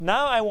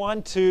Now I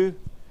want to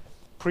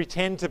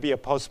pretend to be a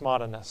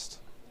postmodernist.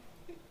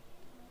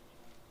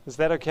 Is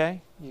that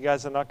okay? You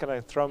guys are not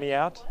going to throw me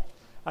out?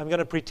 I'm going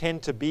to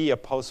pretend to be a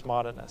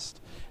postmodernist.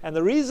 And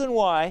the reason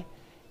why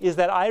is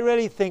that I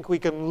really think we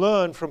can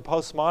learn from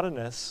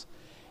postmodernists,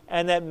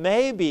 and that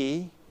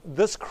maybe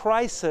this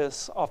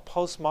crisis of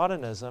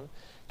postmodernism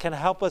can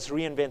help us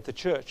reinvent the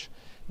church.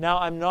 Now,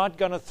 I'm not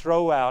going to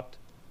throw out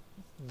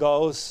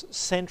those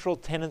central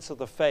tenets of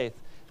the faith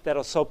that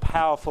are so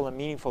powerful and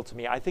meaningful to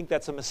me. I think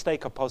that's a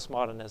mistake of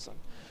postmodernism.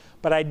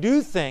 But I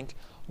do think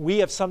we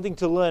have something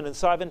to learn. And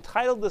so I've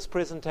entitled this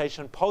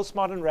presentation,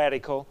 Postmodern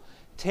Radical,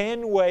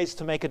 10 Ways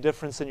to Make a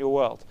Difference in Your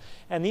World.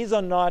 And these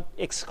are not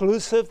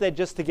exclusive, they're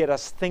just to get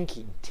us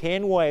thinking.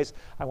 10 ways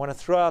I want to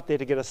throw out there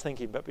to get us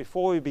thinking. But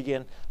before we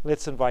begin,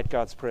 let's invite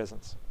God's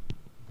presence.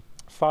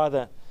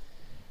 Father,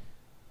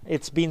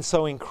 it's been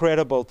so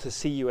incredible to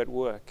see you at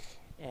work.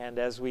 And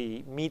as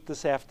we meet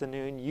this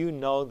afternoon, you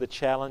know the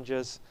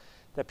challenges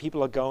that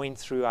people are going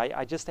through.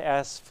 I just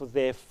ask for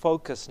their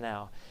focus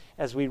now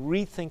as we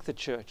rethink the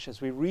church,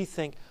 as we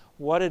rethink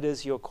what it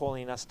is you're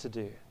calling us to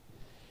do.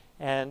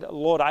 And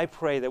Lord, I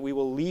pray that we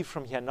will leave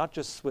from here not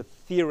just with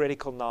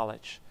theoretical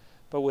knowledge,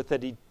 but with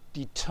a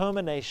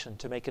determination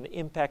to make an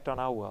impact on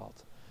our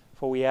world.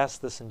 For we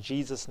ask this in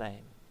Jesus'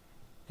 name.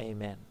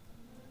 Amen.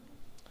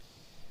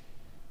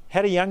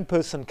 Had a young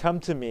person come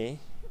to me,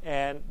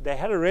 and they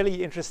had a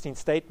really interesting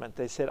statement.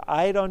 They said,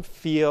 I don't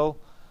feel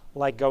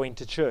like going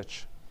to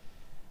church.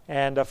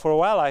 And for a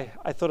while,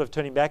 I thought of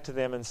turning back to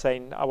them and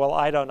saying, oh, well,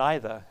 I don't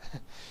either.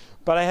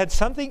 But I had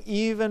something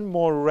even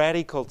more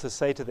radical to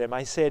say to them.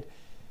 I said,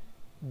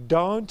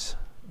 don't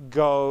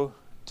go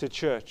to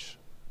church.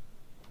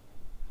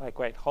 Like,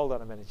 wait, hold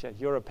on a minute.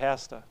 You're a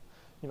pastor.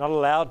 You're not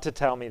allowed to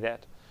tell me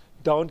that.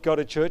 Don't go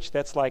to church.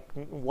 That's like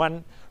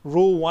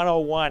rule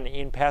 101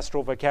 in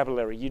pastoral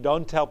vocabulary. You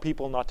don't tell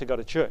people not to go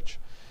to church.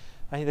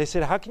 And they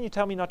said, how can you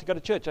tell me not to go to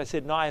church? I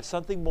said, no, I have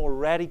something more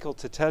radical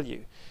to tell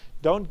you.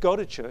 Don't go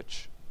to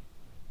church.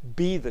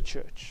 Be the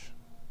church.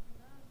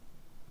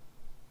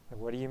 And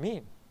what do you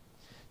mean?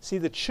 See,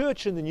 the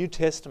church in the New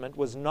Testament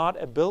was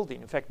not a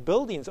building. In fact,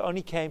 buildings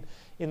only came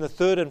in the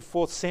 3rd and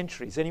 4th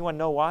centuries. Anyone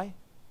know why?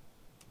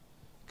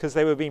 Because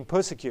they were being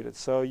persecuted.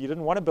 So you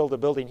didn't want to build a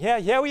building.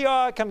 Here we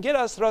are, come get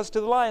us, throw us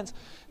to the lions.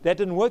 That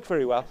didn't work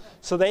very well.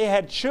 So they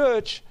had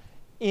church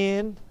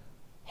in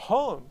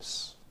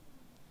homes.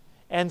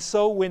 And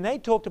so when they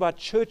talked about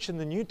church in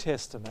the New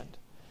Testament,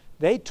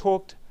 they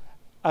talked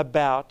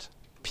about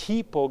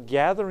people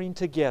gathering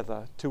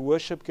together to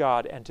worship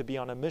God and to be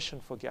on a mission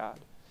for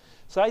God.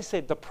 So I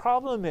said, the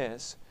problem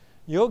is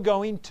you're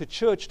going to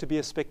church to be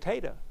a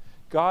spectator.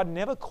 God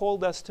never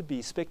called us to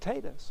be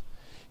spectators.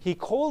 He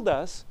called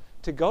us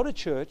to go to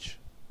church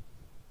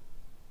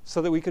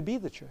so that we could be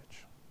the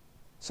church.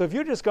 So if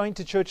you're just going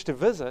to church to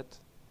visit,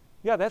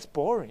 yeah, that's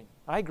boring.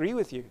 I agree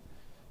with you.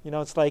 You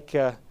know, it's like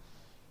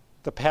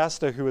the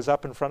pastor who was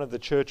up in front of the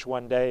church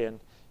one day,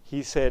 and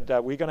he said,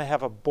 we're going to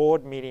have a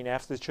board meeting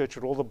after the church.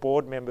 Would all the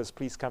board members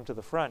please come to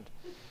the front?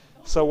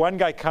 So one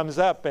guy comes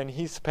up, and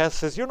pastor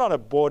says, you're not a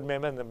board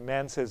member. And the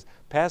man says,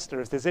 Pastor,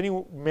 if there's any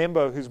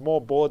member who's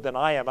more bored than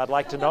I am, I'd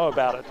like to know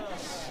about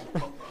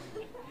it.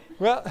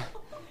 Well,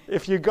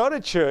 if you go to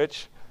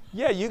church,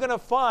 yeah, you're going to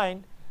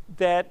find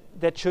that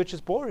church is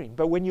boring.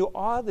 But when you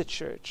are the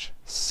church,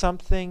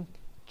 something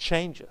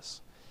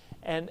changes.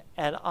 And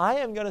I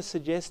am going to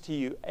suggest to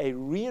you a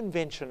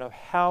reinvention of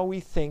how we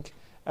think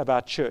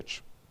about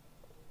church.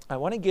 I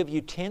want to give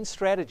you 10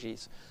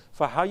 strategies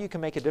for how you can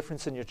make a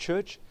difference in your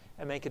church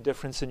and make a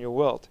difference in your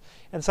world.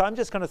 And so I'm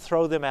just going to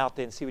throw them out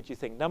there and see what you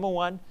think.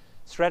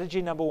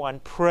 Strategy number one,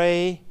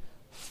 pray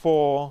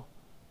for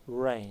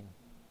rain.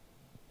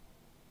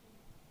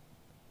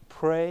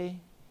 Pray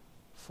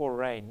for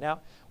rain.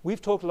 Now,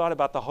 we've talked a lot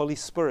about the Holy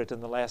Spirit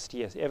in the last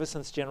year, ever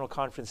since General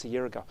Conference a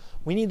year ago.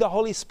 We need the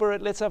Holy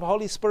Spirit. Let's have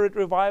Holy Spirit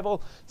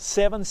revival.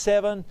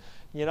 7-7.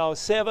 You know,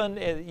 7.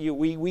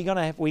 We're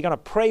gonna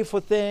pray for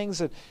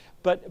things,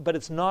 but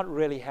it's not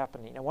really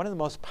happening. And one of the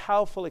most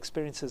powerful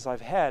experiences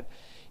I've had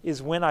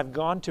is when I've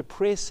gone to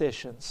prayer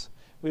sessions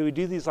where we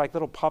do these like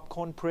little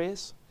popcorn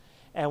prayers,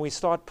 and we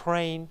start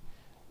praying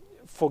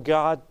for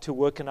God to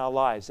work in our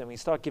lives, and we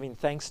start giving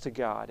thanks to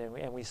God,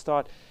 and we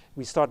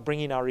start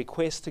bringing our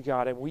requests to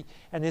God,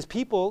 and there's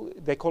people,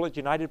 they call it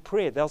united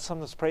prayer. They'll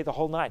sometimes pray the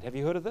whole night. Have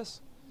you heard of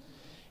this?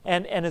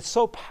 And it's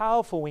so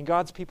powerful when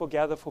God's people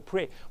gather for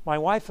prayer. My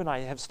wife and I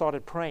have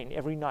started praying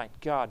every night.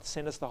 God,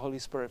 send us the Holy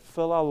Spirit.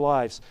 Fill our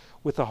lives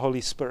with the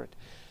Holy Spirit.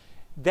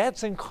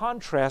 That's in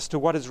contrast to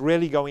what is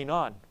really going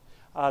on.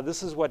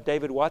 This is what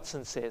David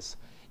Watson says.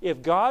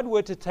 If God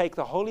were to take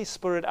the Holy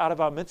Spirit out of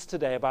our midst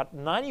today, about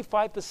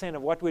 95%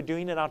 of what we're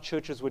doing in our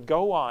churches would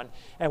go on,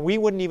 and we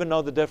wouldn't even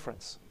know the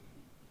difference.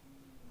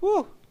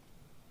 Whew.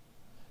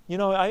 You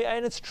know,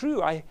 and it's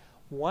true.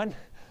 One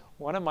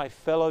of my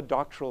fellow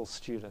doctoral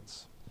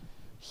students,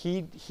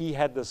 he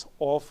had this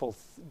awful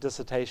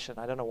dissertation.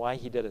 I don't know why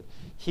he did it.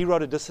 He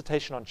wrote a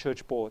dissertation on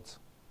church boards.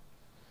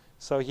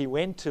 So he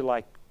went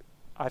to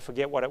I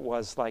forget what it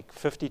was, like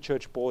 50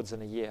 church boards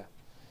in a year.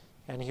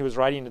 And he was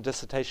writing a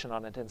dissertation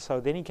on it. And so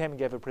then he came and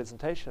gave a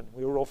presentation.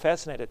 We were all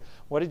fascinated.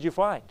 What did you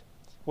find?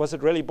 Was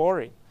it really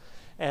boring?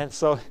 And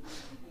so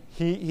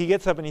he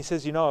gets up and he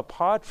says,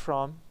 apart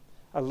from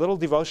a little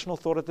devotional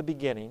thought at the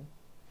beginning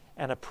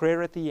and a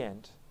prayer at the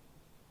end,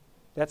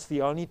 that's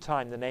the only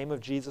time the name of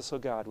Jesus or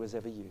God was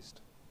ever used.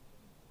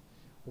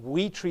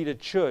 We treated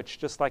church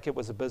just like it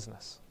was a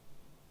business.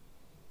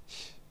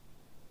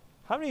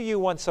 How many of you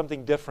want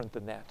something different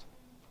than that?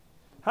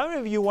 How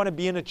many of you want to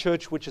be in a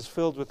church which is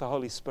filled with the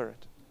Holy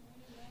Spirit?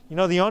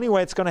 The only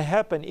way it's going to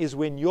happen is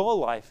when your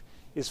life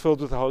is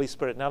filled with the Holy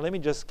Spirit. Now, let me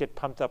just get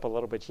pumped up a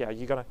little bit here.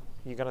 You're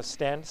gonna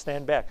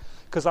stand back,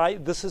 because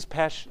this is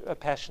a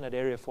passionate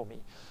area for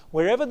me.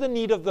 Wherever the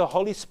need of the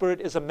Holy Spirit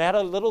is a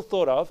matter little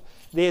thought of,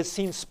 there's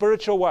seen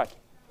spiritual what?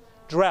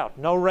 Drought.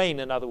 No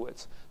rain, in other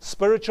words.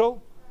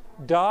 Spiritual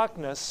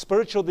darkness,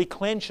 spiritual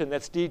declension,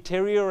 that's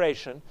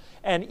deterioration,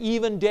 and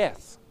even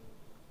death.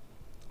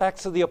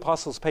 Acts of the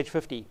Apostles, page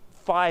 50.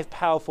 5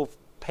 powerful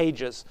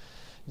pages.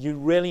 You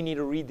really need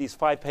to read these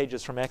 5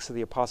 pages from Acts of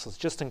the Apostles.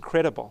 Just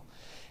incredible.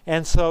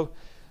 And so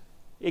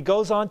it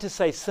goes on to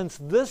say, since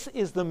this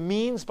is the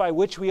means by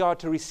which we are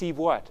to receive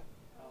what?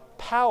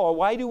 Power.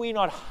 Why do we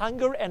not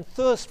hunger and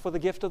thirst for the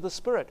gift of the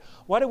Spirit?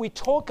 Why do we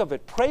talk of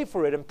it, pray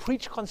for it, and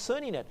preach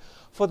concerning it?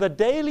 For the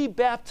daily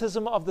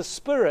baptism of the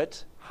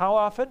Spirit, how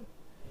often?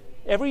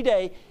 Every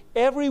day.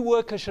 Every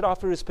worker should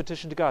offer his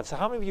petition to God. So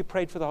how many of you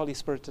prayed for the Holy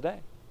Spirit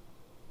today?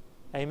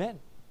 Amen.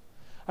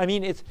 I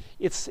mean,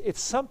 it's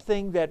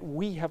something that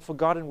we have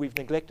forgotten, we've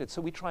neglected,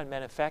 so we try and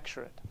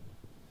manufacture it.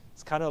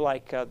 It's kind of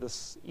like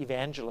this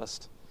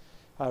evangelist,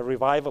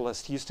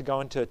 revivalist. He used to go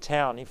into a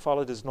town. He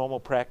followed his normal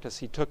practice.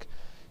 He took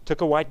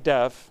a white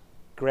dove,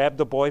 grabbed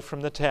the boy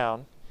from the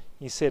town.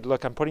 He said,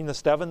 look, I'm putting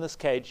this dove in this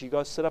cage. You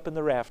go sit up in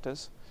the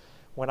rafters.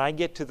 When I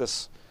get to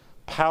this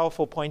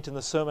powerful point in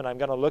the sermon, I'm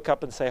going to look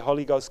up and say,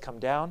 Holy Ghost, come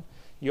down.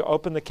 You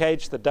open the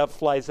cage, the dove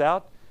flies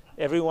out.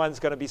 Everyone's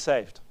going to be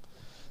saved.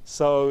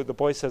 So the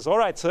boy says, all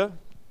right, sir.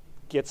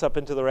 Gets up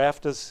into the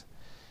rafters.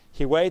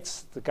 He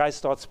waits. The guy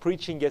starts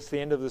preaching, gets to the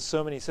end of the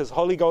sermon. He says,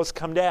 Holy Ghost,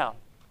 come down.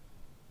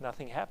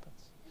 Nothing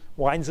happens.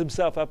 Winds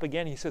himself up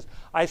again. He says,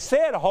 I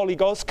said, Holy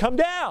Ghost, come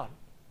down.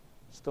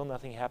 Still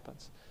nothing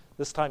happens.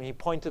 This time he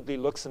pointedly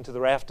looks into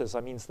the rafters,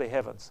 the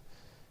heavens.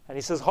 And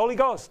he says, Holy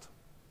Ghost,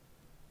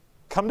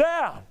 come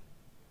down.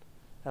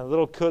 And a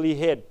little curly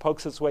head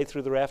pokes its way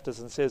through the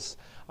rafters and says,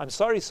 I'm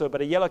sorry, sir,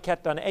 but a yellow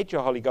cat done ate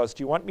your Holy Ghost.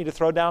 Do you want me to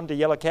throw down the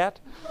yellow cat?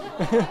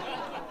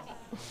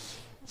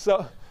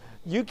 So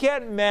you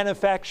can't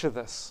manufacture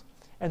this.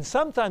 And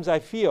sometimes I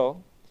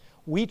feel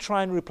we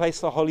try and replace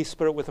the Holy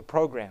Spirit with a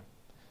program,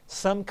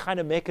 some kind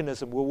of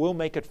mechanism where we'll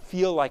make it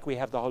feel like we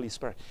have the Holy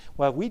Spirit.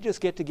 Well, if we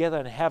just get together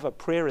and have a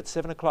prayer at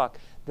 7 o'clock,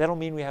 that'll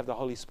mean we have the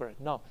Holy Spirit.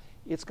 No,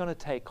 it's going to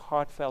take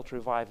heartfelt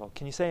revival.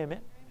 Can you say amen?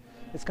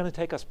 It's going to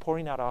take us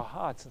pouring out our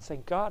hearts and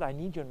saying, God, I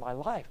need you in my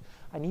life.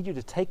 I need you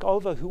to take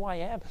over who I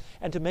am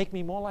and to make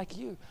me more like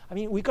you.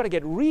 We've got to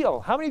get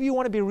real. How many of you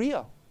want to be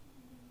real?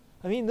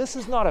 This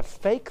is not a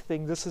fake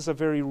thing. This is a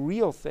very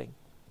real thing.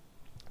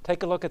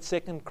 Take a look at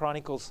 2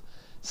 Chronicles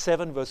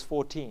 7, verse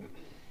 14.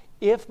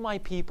 If my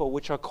people,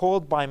 which are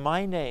called by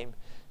my name,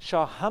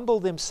 shall humble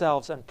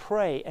themselves and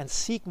pray and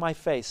seek my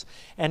face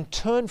and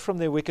turn from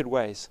their wicked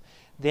ways,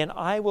 then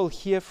I will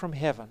hear from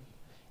heaven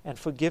and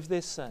forgive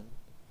their sin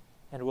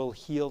and will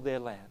heal their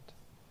land. Do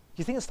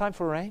you think it's time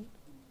for rain?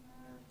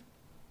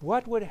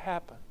 What would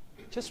happen,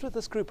 just with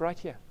this group right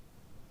here,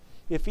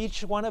 if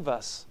each one of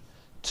us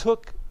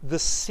took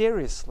this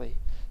seriously,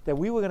 that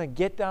we were going to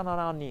get down on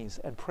our knees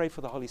and pray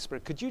for the Holy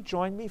Spirit? Could you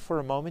join me for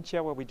a moment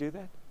here while we do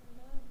that?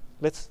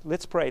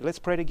 Let's pray. Let's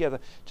pray together.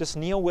 Just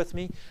kneel with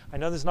me. I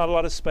know there's not a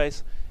lot of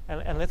space.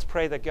 And let's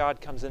pray that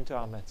God comes into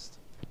our midst.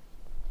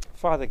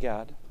 Father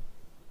God,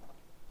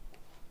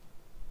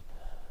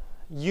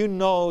 you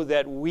know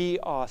that we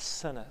are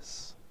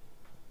sinners.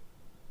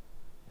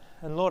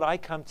 And Lord, I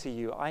come to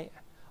you.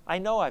 I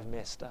know I've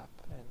messed up.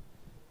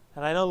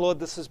 And I know, Lord,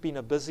 this has been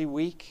a busy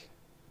week.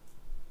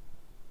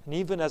 And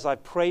even as I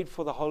prayed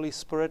for the Holy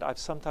Spirit, I've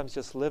sometimes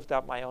just lived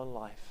out my own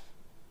life.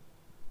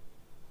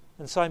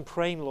 And so I'm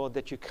praying, Lord,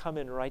 that you come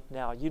in right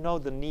now. You know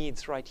the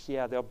needs right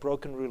here. There are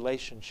broken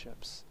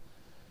relationships.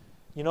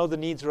 You know the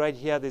needs right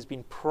here. There's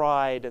been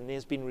pride and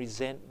there's been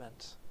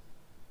resentment.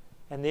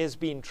 And there's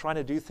been trying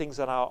to do things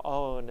on our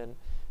own. And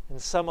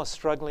some are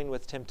struggling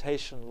with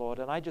temptation, Lord.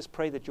 And I just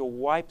pray that you'll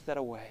wipe that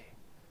away.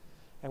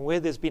 And where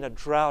there's been a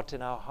drought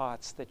in our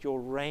hearts, that your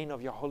rain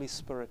of your Holy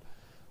Spirit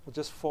will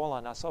just fall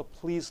on us. Oh,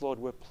 please, Lord,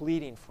 we're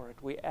pleading for it.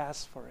 We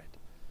ask for it.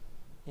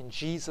 In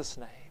Jesus'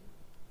 name,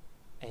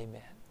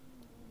 amen.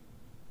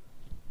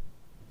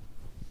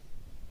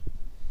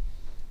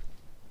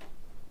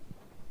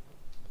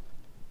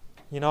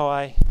 You know,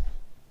 I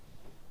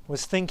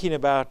was thinking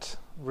about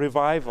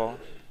revival,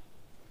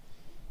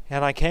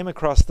 and I came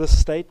across this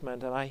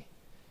statement, and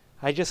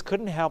I just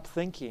couldn't help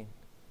thinking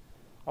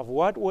of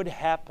what would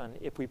happen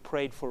if we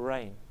prayed for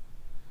rain.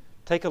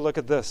 Take a look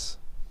at this.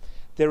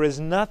 There is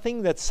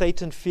nothing that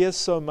Satan fears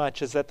so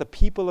much as that the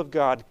people of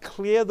God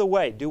clear the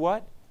way. Do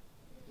what?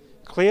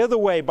 Clear the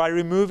way by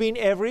removing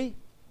every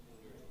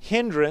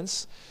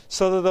hindrance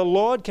so that the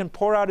Lord can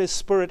pour out His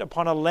Spirit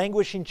upon a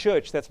languishing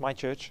church, that's my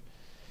church,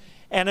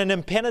 and an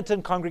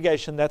impenitent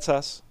congregation, that's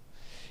us.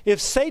 If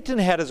Satan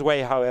had his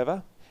way,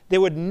 however,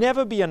 there would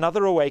never be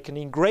another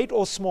awakening, great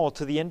or small,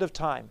 to the end of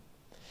time.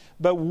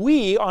 But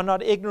we are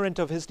not ignorant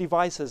of his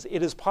devices.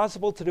 It is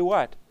possible to do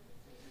what?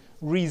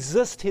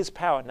 Resist his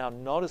power. Now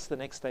notice the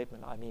next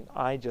statement.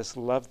 I just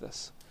love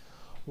this.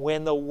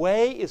 When the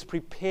way is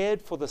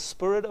prepared for the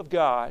Spirit of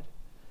God,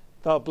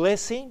 the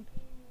blessing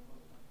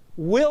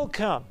will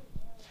come.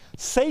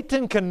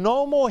 Satan can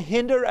no more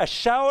hinder a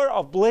shower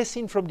of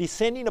blessing from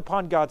descending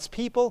upon God's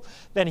people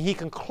than he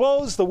can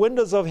close the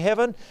windows of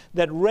heaven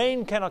that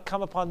rain cannot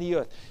come upon the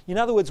earth. In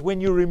other words,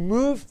 when you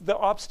remove the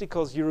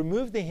obstacles, you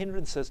remove the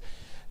hindrances,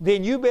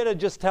 then you better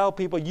just tell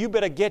people, you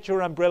better get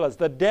your umbrellas.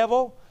 The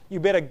devil, you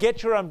better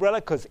get your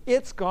umbrella because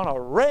it's going to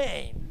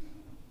rain.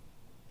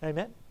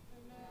 Amen?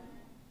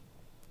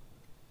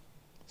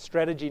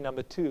 Strategy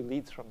number 2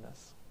 leads from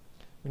this.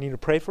 We need to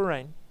pray for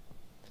rain.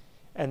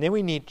 And then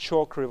we need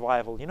chalk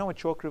revival. You know what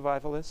chalk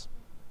revival is?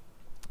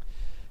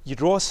 You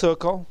draw a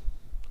circle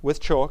with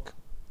chalk,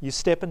 you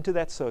step into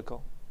that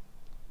circle,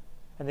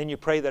 and then you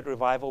pray that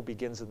revival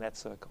begins in that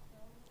circle.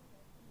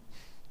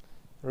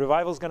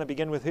 Revival is going to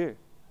begin with who?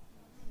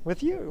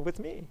 With you, with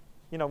me.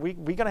 We're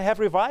going to have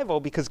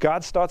revival because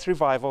God starts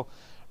revival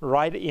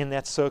right in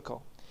that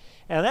circle.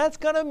 And that's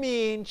going to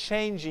mean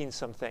changing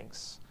some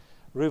things.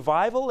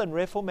 Revival and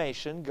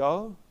reformation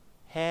go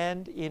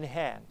hand in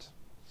hand.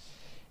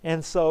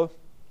 And so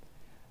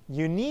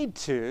you need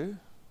to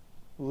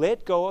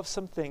let go of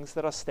some things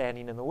that are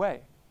standing in the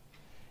way.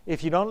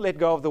 If you don't let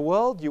go of the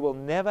world, you will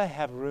never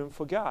have room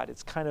for God.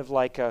 It's kind of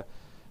like a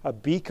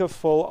beaker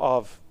full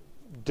of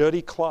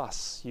dirty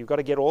cloths. You've got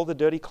to get all the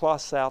dirty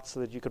cloths out so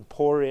that you can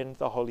pour in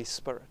the Holy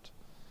Spirit.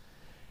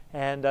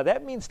 And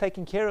that means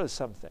taking care of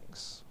some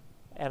things.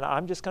 And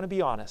I'm just going to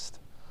be honest.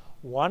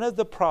 One of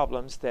the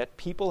problems that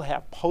people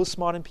have,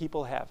 postmodern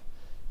people have,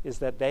 is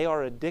that they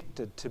are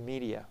addicted to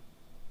media.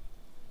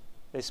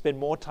 They spend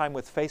more time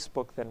with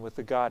Facebook than with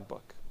the God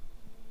book.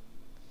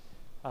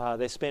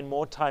 They spend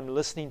more time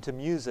listening to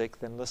music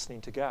than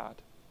listening to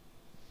God.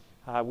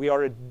 We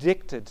are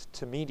addicted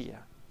to media.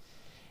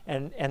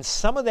 And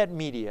some of that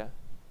media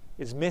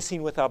is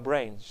messing with our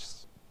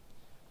brains.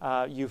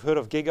 You've heard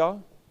of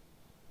GIGO?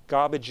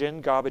 Garbage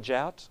in, garbage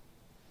out.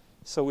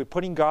 So we're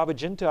putting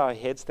garbage into our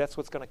heads. That's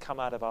what's going to come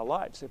out of our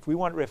lives. If we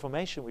want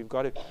reformation, we've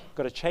got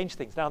to change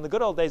things. Now, in the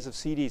good old days of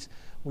CDs,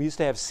 we used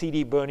to have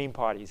CD burning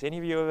parties. Any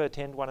of you ever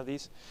attend one of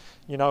these?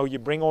 You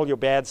bring all your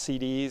bad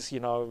CDs,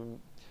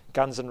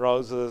 Guns N'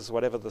 Roses,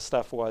 whatever the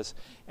stuff was,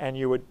 and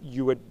you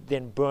would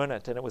then burn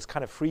it. And it was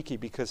kind of freaky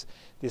because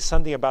there's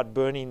something about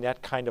burning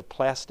that kind of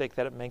plastic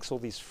that it makes all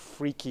these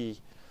freaky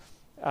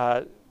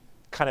kind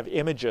of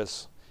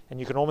images. And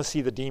you can almost see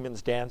the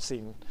demons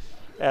dancing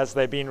as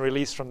they're being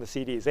released from the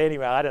CDs.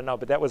 Anyway, I don't know,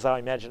 but that was our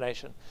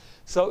imagination.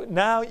 So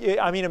now,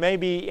 it may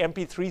be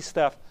MP3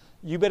 stuff.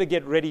 You better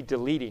get ready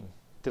deleting.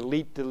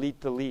 Delete, delete,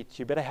 delete.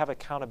 You better have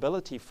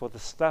accountability for the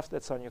stuff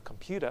that's on your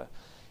computer.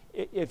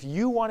 If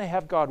you want to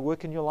have God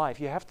work in your life,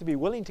 you have to be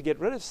willing to get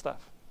rid of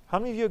stuff. How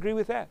many of you agree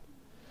with that?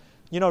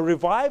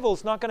 Revival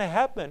is not going to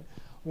happen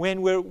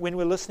when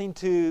we're listening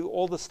to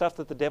all the stuff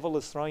that the devil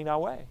is throwing our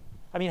way.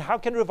 How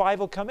can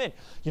revival come in?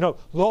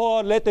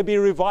 Lord, let there be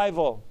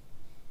revival.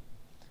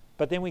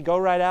 But then we go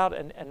right out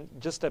and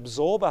just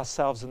absorb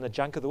ourselves in the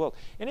junk of the world.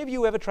 Any of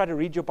you ever try to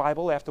read your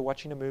Bible after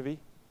watching a movie?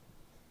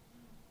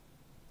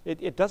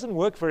 It doesn't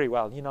work very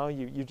well.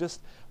 You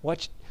just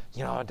watch,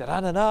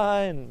 da-da-da-da,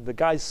 and the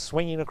guy's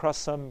swinging across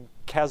some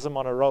chasm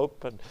on a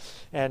rope,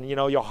 and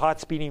your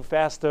heart's beating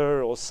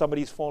faster, or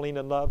somebody's falling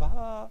in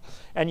love.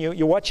 And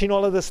you're watching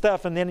all of this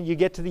stuff, and then you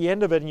get to the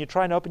end of it, and you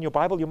try and open your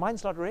Bible. Your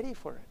mind's not ready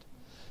for it.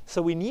 So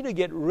we need to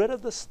get rid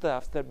of the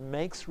stuff that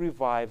makes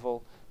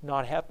revival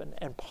not happen.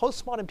 And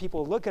postmodern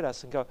people look at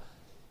us and go,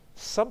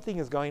 something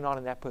is going on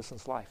in that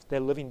person's life.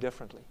 They're living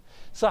differently.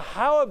 So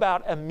how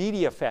about a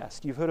media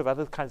fast? You've heard of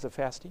other kinds of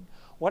fasting.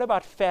 What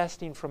about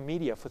fasting from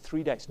media for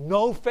 3 days?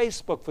 No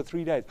Facebook for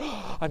 3 days.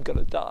 I'm going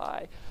to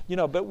die.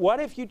 But what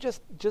if you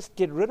just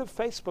get rid of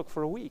Facebook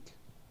for a week?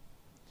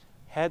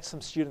 Had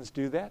some students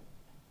do that,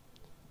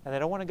 and they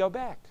don't want to go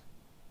back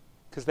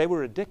because they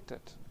were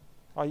addicted.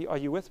 Are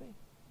you with me?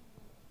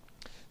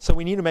 So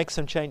we need to make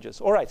some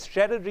changes. All right,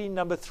 strategy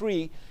number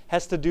 3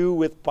 has to do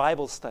with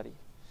Bible study.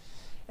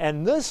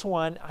 And this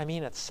one,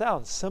 it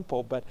sounds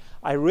simple, but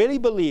I really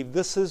believe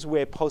this is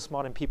where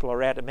postmodern people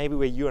are at, and maybe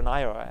where you and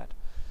I are at.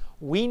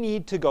 We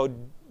need to go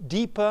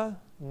deeper,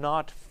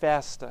 not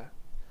faster.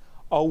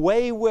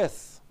 Away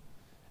with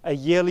a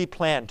yearly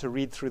plan to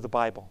read through the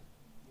Bible.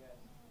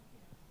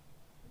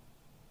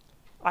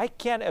 I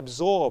can't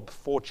absorb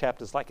 4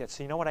 chapters like that.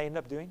 So you know what I end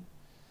up doing?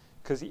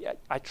 Because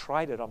I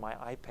tried it on my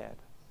iPad.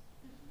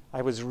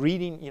 I was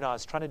reading, I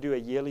was trying to do a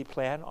yearly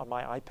plan on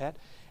my iPad,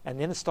 And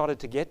then it started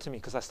to get to me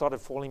because I started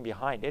falling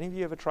behind. Any of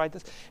you ever tried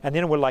this? And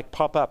then it would like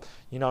pop up,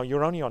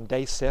 you're only on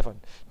day 7.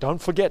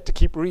 Don't forget to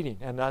keep reading.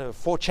 And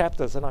 4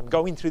 chapters, and I'm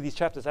going through these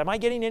chapters. Am I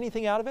getting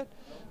anything out of it?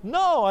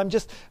 No, I'm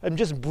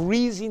just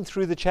breezing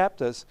through the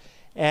chapters.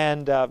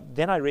 And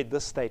then I read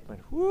this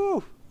statement.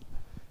 Woo!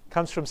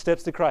 Comes from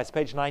Steps to Christ,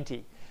 page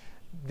 90.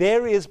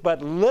 There is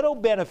but little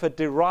benefit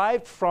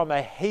derived from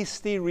a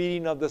hasty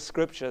reading of the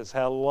Scriptures.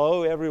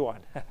 Hello,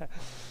 everyone.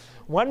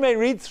 One may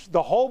read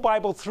the whole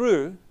Bible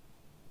through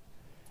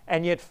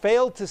and yet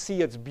fail to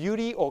see its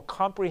beauty or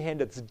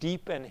comprehend its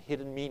deep and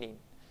hidden meaning.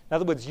 In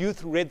other words, you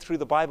read through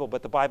the Bible,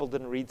 but the Bible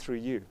didn't read through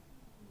you.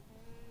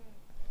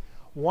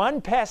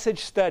 One passage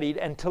studied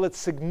until its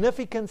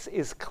significance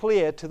is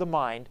clear to the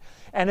mind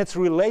and its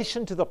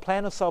relation to the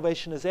plan of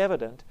salvation is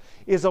evident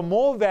is of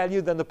more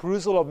value than the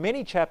perusal of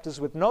many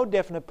chapters with no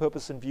definite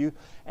purpose in view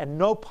and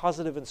no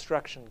positive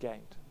instruction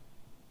gained.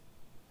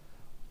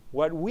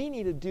 What we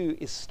need to do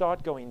is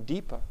start going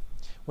deeper.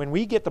 When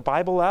we get the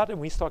Bible out and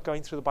we start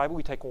going through the Bible,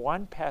 we take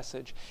one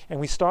passage and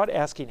we start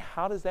asking,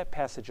 how does that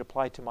passage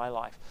apply to my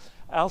life?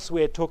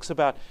 Elsewhere, it talks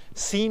about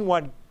seeing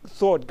what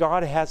thought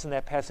God has in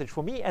that passage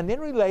for me and then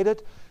relate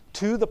it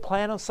to the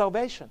plan of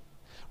salvation,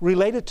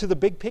 relate it to the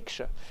big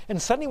picture.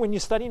 And suddenly when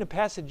you're studying a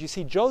passage, you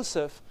see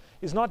Joseph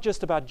is not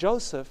just about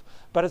Joseph,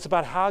 but it's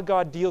about how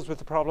God deals with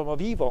the problem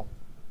of evil,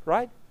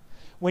 right?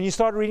 When you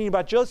start reading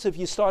about Joseph,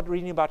 you start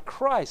reading about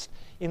Christ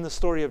in the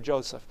story of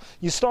Joseph.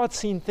 You start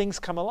seeing things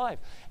come alive.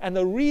 And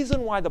the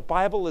reason why the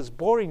Bible is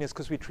boring is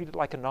because we treat it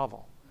like a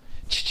novel.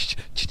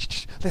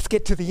 Let's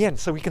get to the end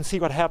so we can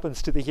see what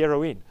happens to the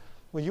heroine.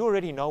 Well, you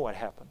already know what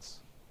happens.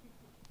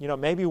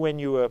 Maybe when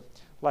you were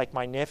like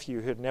my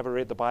nephew who had never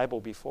read the Bible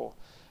before,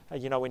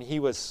 when he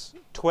was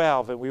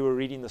 12 and we were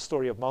reading the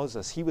story of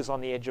Moses, he was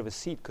on the edge of his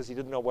seat because he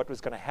didn't know what was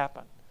going to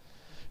happen.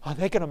 Are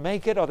they going to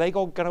make it? Are they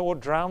going to all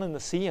drown in the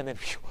sea? And then,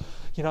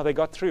 they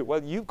got through.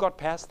 Well, you've got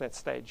past that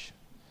stage.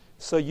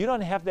 So you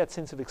don't have that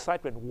sense of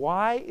excitement.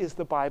 Why is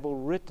the Bible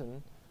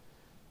written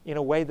in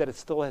a way that it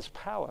still has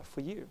power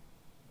for you?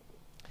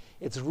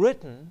 It's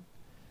written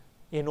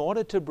in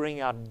order to bring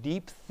out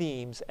deep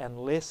themes and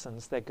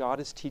lessons that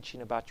God is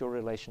teaching about your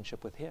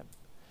relationship with Him.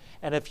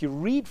 And if you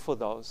read for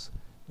those,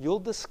 you'll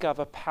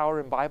discover power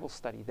in Bible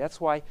study.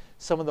 That's why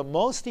some of the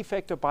most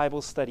effective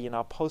Bible study in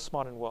our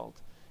postmodern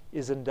world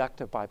is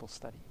inductive Bible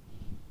study.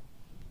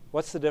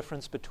 What's the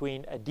difference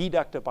between a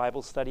deductive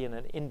Bible study and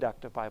an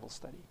inductive Bible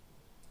study?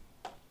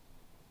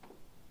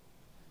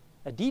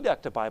 A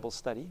deductive Bible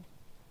study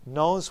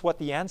knows what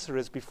the answer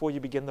is before you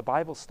begin the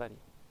Bible study.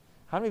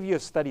 How many of you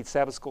have studied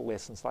Sabbath school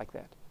lessons like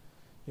that?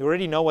 You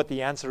already know what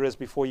the answer is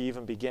before you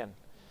even begin.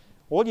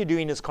 All you're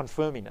doing is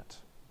confirming it.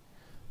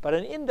 But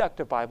an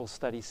inductive Bible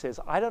study says,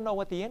 I don't know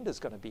what the end is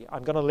going to be.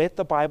 I'm going to let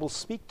the Bible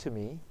speak to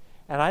me,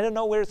 and I don't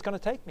know where it's going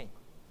to take me.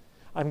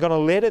 I'm going to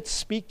let it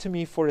speak to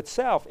me for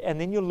itself,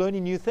 and then you're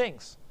learning new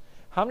things.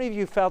 How many of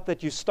you felt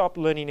that you stopped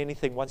learning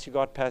anything once you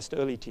got past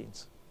early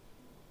teens?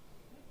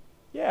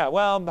 Yeah,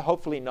 well,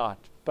 hopefully not.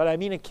 But I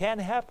mean, it can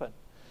happen.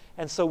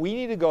 And so we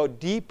need to go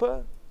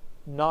deeper,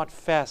 not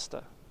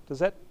faster. Does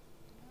that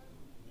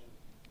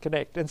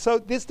connect? And so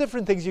there's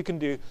different things you can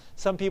do.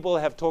 Some people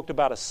have talked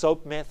about a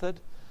soap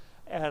method.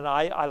 And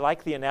I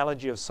like the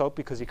analogy of soap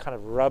because you kind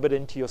of rub it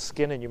into your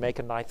skin and you make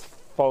a nice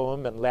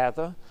foam and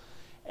lather.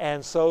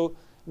 And so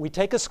we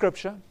take a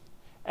scripture,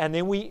 and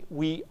then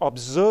we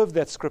observe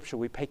that scripture.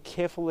 We pay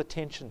careful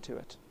attention to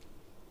it.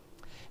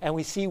 And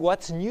we see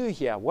what's new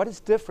here. What is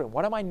different?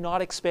 What am I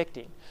not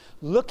expecting?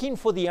 Looking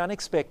for the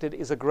unexpected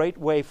is a great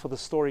way for the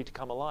story to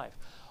come alive.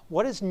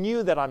 What is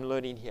new that I'm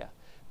learning here?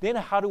 Then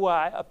how do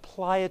I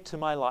apply it to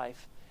my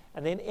life?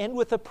 And then end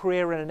with a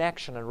prayer and an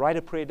action and write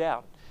a prayer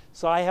down.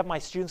 So I have my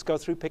students go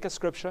through, pick a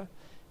scripture,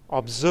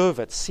 observe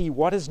it, see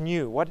what is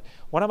new, what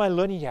am I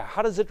learning here?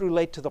 How does it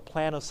relate to the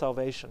plan of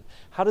salvation?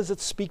 How does it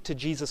speak to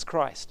Jesus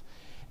Christ?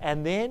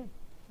 And then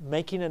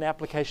making an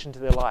application to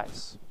their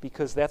lives,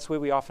 because that's where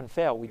we often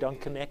fail. We don't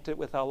connect it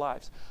with our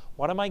lives.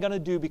 What am I going to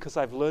do because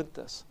I've learned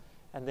this?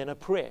 And then a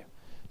prayer.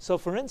 So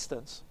for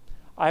instance,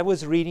 I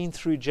was reading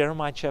through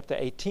Jeremiah chapter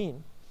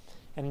 18,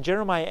 and in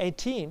Jeremiah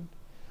 18,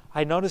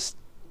 I noticed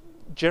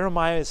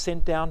Jeremiah is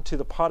sent down to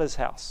the potter's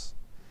house.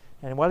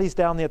 And while he's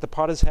down there at the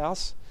potter's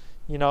house,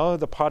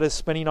 the potter's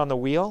spinning on the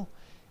wheel,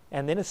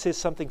 and then it says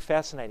something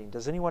fascinating.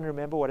 Does anyone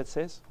remember what it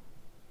says?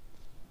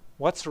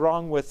 What's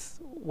wrong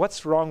with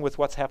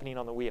what's happening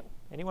on the wheel?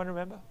 Anyone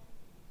remember?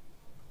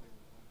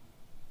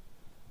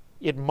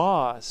 It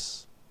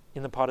mars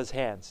in the potter's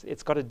hands.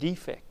 It's got a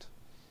defect.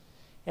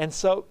 And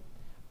so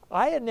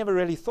I had never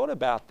really thought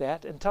about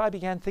that until I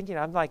began thinking,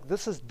 I'm like,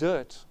 this is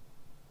dirt.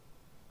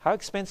 How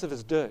expensive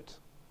is dirt?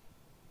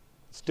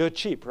 It's dirt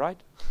cheap, right?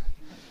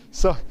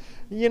 So,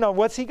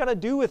 what's he going to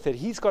do with it?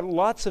 He's got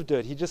lots of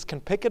dirt. He just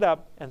can pick it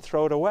up and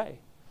throw it away.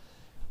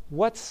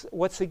 What's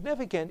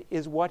significant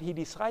is what he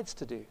decides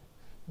to do.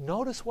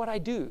 Notice what I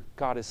do,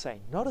 God is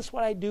saying. Notice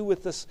what I do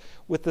with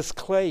this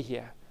clay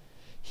here.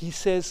 He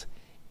says,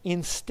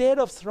 instead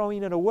of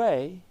throwing it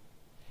away,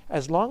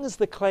 as long as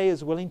the clay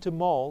is willing to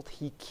mold,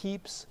 he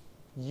keeps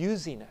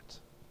using it.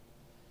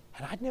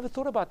 And I'd never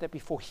thought about that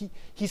before.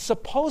 He's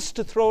supposed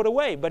to throw it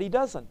away, but he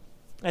doesn't.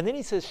 And then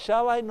he says,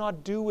 shall I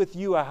not do with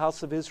you, a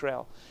house of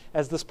Israel,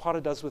 as this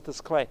potter does with this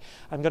clay?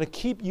 I'm going to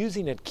keep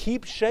using it,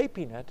 keep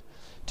shaping it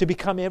to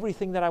become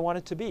everything that I want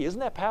it to be.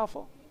 Isn't that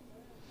powerful?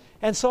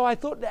 And so I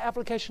thought the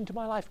application to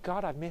my life,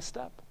 God, I've messed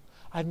up.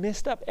 I've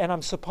messed up, and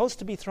I'm supposed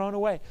to be thrown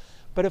away.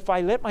 But if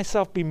I let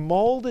myself be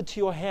molded to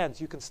your hands,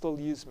 you can still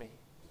use me.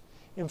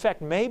 In fact,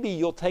 maybe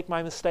you'll take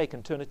my mistake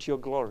and turn it to your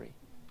glory.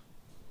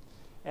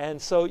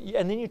 And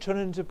then you turn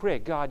it into prayer.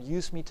 God,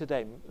 use me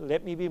today.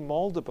 Let me be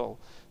moldable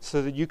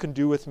so that you can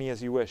do with me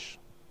as you wish.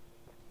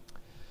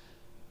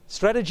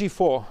 Strategy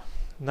 4.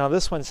 Now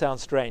this one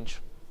sounds strange.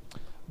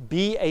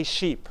 Be a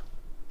sheep.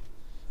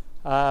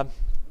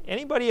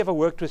 Anybody ever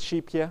worked with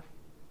sheep here?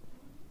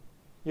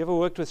 You ever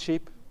worked with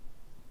sheep?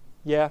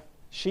 Yeah.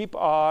 Sheep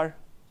are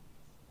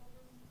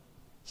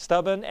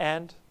stubborn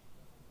and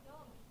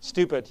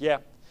stupid. Yeah.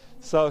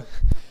 So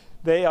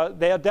they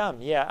are dumb.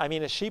 Yeah. I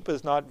mean, a sheep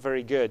is not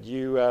very good.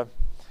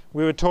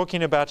 We were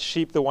talking about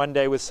sheep the one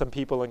day with some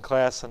people in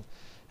class, and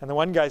the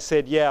one guy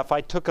said, yeah, if I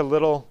took a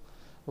little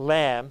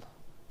lamb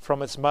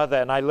from its mother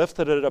and I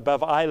lifted it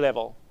above eye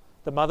level,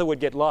 the mother would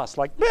get lost.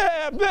 Like,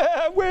 bah,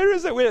 bah, where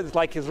is it? It's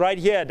like, it's right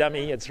here,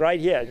 dummy. It's right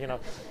here, you know.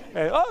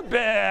 And, oh,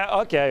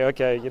 bah,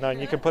 okay, you know, and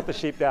you can put the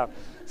sheep down.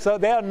 So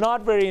they are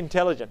not very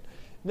intelligent.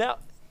 Now,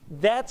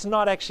 that's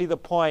not actually the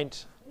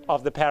point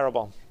of the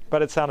parable,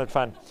 but it sounded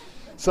fun.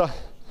 So,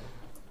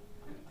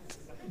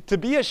 to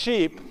be a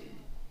sheep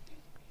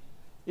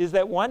is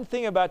that one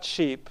thing about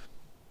sheep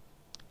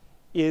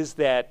is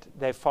that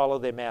they follow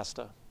their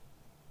master.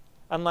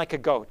 Unlike a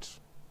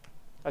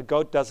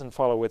goat doesn't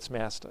follow its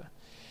master.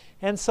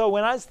 And so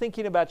when I was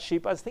thinking about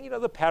sheep, I was thinking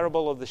of the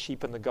parable of the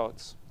sheep and the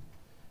goats.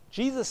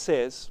 Jesus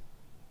says,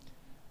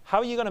 how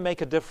are you going to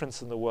make a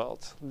difference in the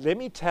world? Let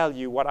me tell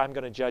you what I'm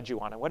going to judge you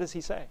on. And what does he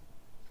say?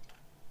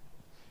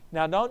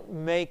 Now, don't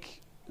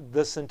make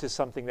this into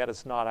something that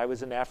it's not. I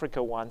was in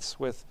Africa once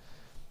with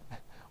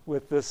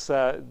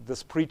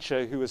this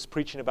preacher who was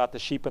preaching about the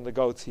sheep and the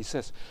goats. He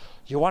says,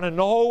 you want to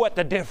know what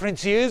the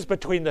difference is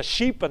between the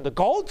sheep and the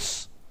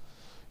goats?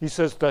 He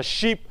says, the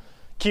sheep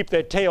keep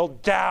their tail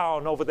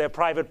down over their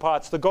private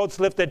parts. The goats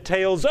lift their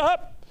tails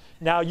up.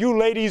 Now, you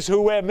ladies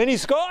who wear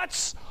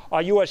miniskirts,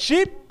 are you a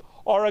sheep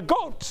or a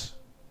goat?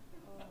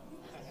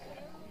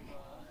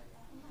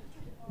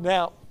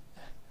 Now,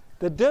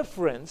 the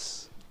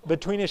difference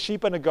between a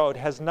sheep and a goat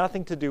has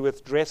nothing to do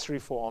with dress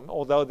reform,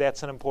 although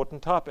that's an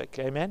important topic.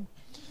 Amen?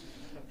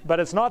 But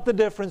it's not the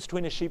difference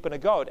between a sheep and a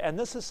goat. And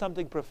this is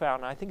something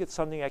profound. I think it's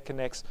something that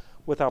connects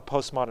with our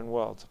postmodern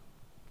world.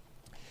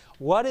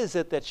 What is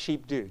it that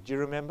sheep do? Do you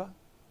remember?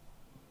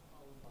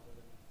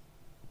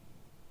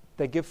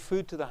 They give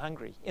food to the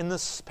hungry. In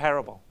this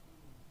parable,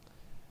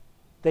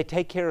 they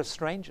take care of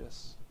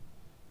strangers.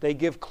 They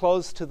give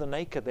clothes to the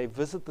naked. They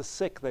visit the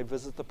sick. They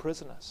visit the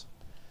prisoners.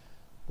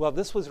 Well,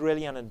 this was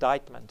really an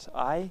indictment.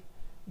 I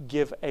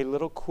give a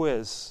little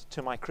quiz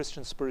to my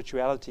Christian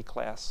spirituality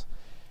class,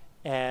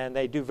 and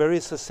they do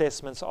various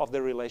assessments of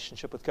their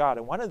relationship with God.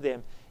 And one of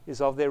them is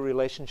of their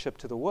relationship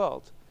to the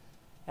world.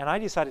 And I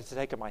decided to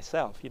take it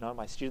myself. You know,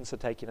 my students are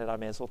taking it. I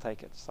may as well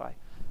take it. So I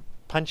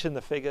punch in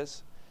the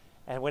figures.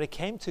 And when it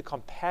came to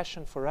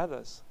compassion for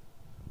others,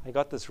 I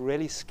got this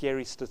really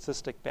scary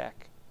statistic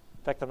back.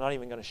 In fact, I'm not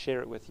even going to share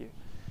it with you.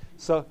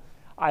 So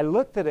I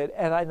looked at it,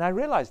 and I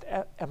realized,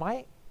 am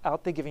I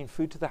out there giving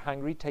food to the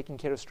hungry, taking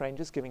care of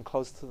strangers, giving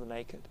clothes to the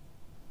naked?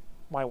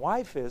 My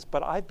wife is,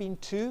 but I've been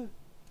too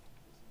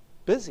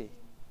busy.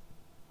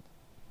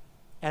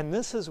 And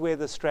this is where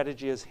the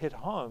strategy has hit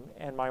home,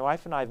 and my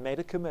wife and I have made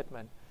a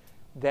commitment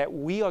that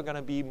we are going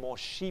to be more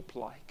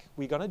sheep-like.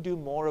 We're going to do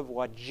more of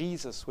what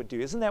Jesus would do.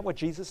 Isn't that what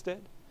Jesus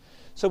did?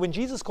 So when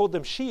Jesus called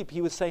them sheep, he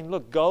was saying,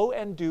 look, go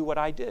and do what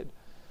I did.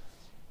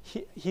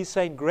 He's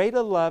saying,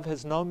 greater love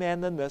has no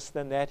man than this,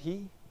 than that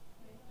he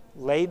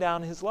lay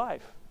down his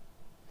life.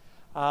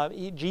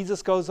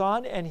 Jesus goes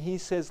on and he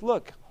says,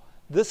 look,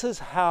 this is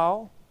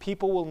how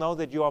people will know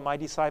that you are my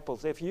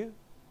disciples, if you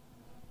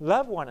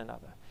love one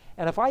another.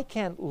 And if I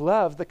can't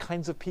love the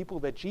kinds of people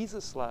that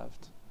Jesus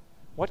loved,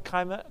 what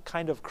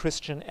kind of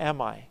Christian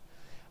am I?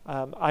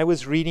 I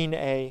was reading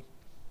a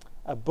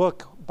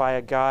book by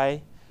a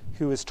guy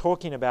who was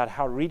talking about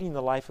how reading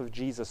the life of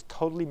Jesus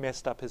totally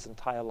messed up his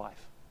entire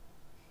life.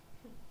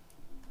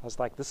 I was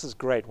like, this is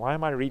great. Why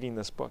am I reading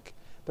this book?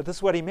 But this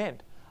is what he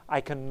meant.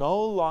 I can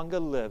no longer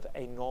live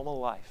a normal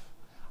life.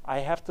 I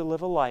have to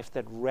live a life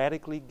that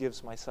radically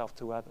gives myself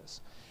to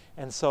others.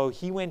 And so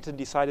he went and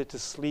decided to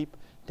sleep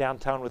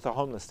downtown with the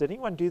homeless. Did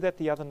anyone do that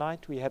the other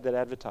night? We had that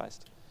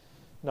advertised.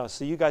 No,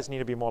 so you guys need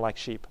to be more like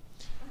sheep.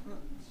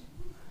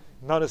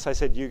 Notice I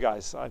said you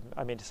guys.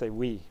 I meant to say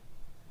we.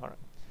 All right.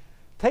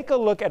 Take a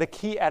look at a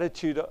key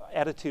attitude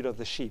of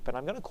the sheep, and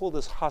I'm going to call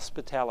this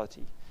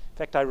hospitality. In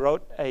fact, I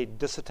wrote a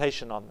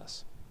dissertation on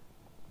this.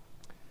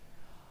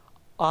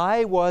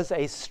 I was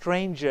a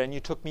stranger and you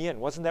took me in.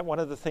 Wasn't that one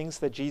of the things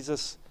that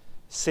Jesus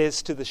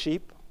says to the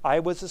sheep? I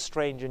was a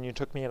stranger and you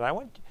took me in. I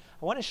want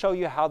to show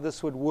you how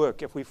this would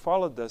work if we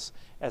followed this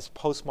as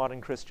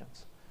postmodern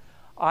Christians.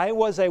 I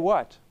was a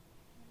what?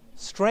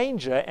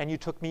 Stranger, and you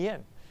took me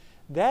in.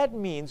 That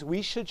means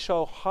we should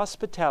show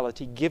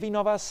hospitality, giving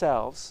of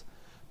ourselves,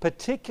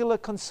 particular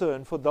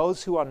concern for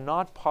those who are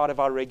not part of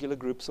our regular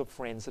groups of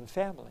friends and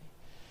family.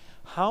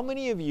 How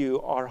many of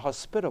you are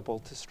hospitable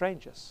to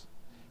strangers?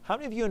 How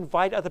many of you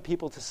invite other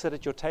people to sit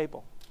at your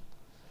table?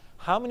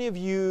 How many of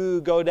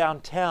you go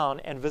downtown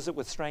and visit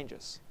with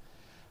strangers?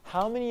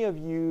 How many of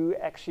you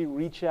actually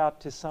reach out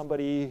to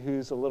somebody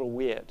who's a little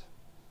weird?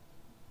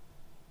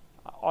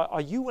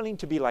 Are you willing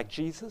to be like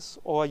Jesus,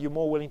 or are you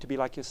more willing to be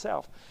like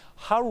yourself?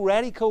 How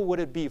radical would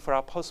it be for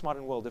our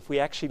postmodern world if we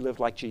actually lived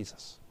like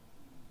Jesus?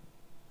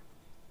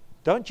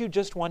 Don't you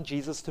just want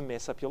Jesus to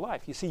mess up your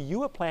life? You see,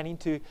 you are planning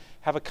to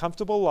have a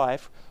comfortable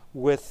life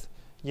with,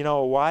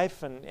 a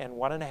wife and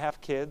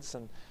 1.5 kids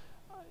and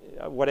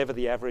whatever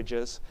the average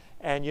is.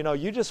 And,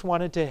 you just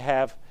want to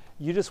have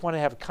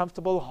a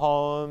comfortable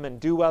home and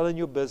do well in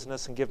your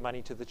business and give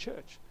money to the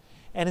church.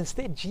 And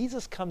instead,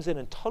 Jesus comes in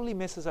and totally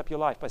messes up your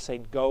life by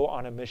saying, go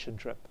on a mission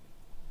trip.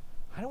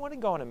 I don't want to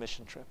go on a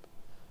mission trip.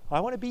 I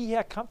want to be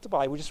here comfortable.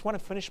 I just want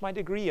to finish my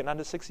degree in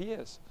under 6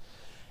 years.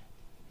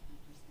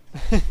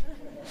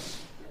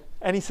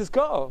 And he says,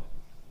 go.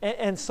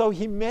 And so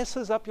he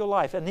messes up your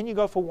life. And then you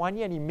go for 1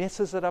 year and he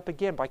messes it up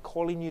again by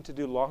calling you to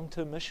do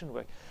long-term mission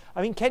work.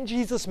 I mean, can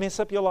Jesus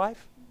mess up your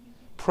life?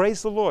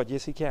 Praise the Lord.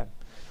 Yes, he can.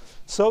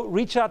 So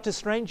reach out to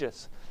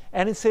strangers.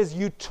 And it says,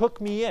 you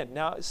took me in.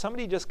 Now,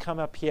 somebody just come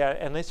up here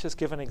and let's just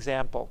give an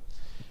example.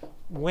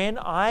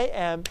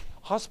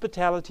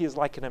 Hospitality is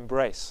like an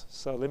embrace.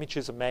 So let me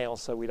choose a male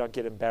so we don't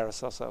get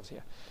embarrassed ourselves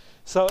here.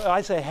 So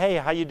I say, hey,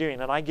 how you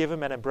doing? And I give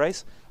him an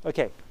embrace.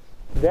 Okay,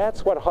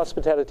 that's what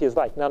hospitality is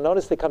like. Now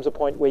notice there comes a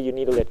point where you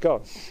need to let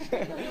go.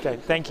 Okay,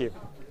 thank you.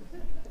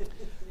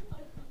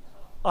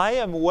 I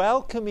am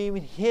welcoming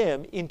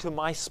him into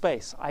my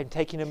space. I'm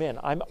taking him in.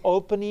 I'm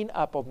opening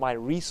up of my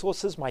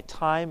resources, my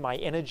time, my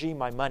energy,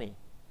 my money.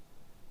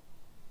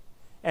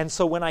 And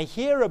so when I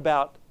hear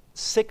about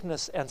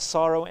sickness and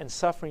sorrow and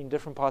suffering in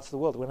different parts of the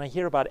world, when I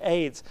hear about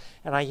AIDS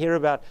and I hear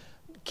about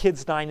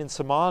kids dying in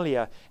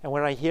Somalia, and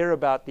when I hear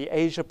about the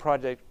Asia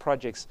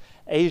projects,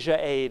 Asia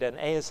Aid and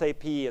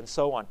ASAP and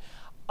so on,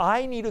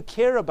 I need to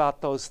care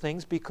about those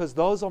things because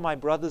those are my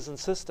brothers and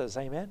sisters.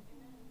 Amen?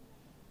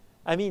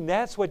 I mean,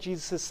 that's what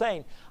Jesus is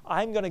saying.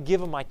 I'm going to give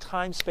them my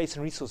time, space,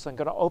 and resources. I'm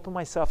going to open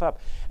myself up.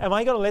 Am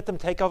I going to let them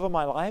take over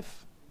my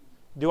life?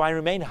 Do I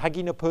remain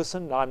hugging a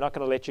person? No, I'm not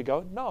going to let you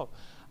go. No.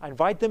 I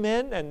invite them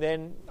in, and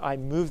then I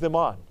move them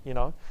on,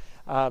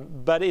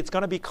 But it's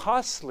going to be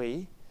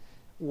costly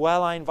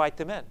while I invite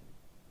them in.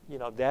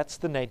 That's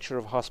the nature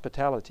of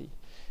hospitality.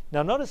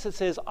 Now, notice it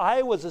says,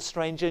 I was a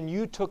stranger, and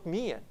you took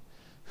me in.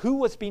 Who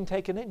was being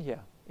taken in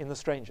here in the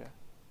stranger?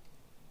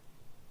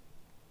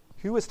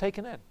 Who was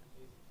taken in?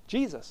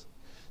 Jesus.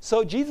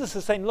 So Jesus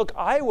is saying, look,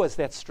 I was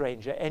that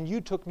stranger and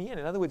you took me in.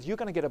 In other words, you're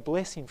going to get a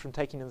blessing from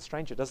taking in the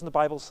stranger. Doesn't the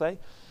Bible say,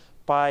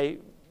 by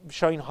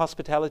showing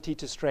hospitality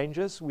to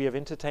strangers, we have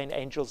entertained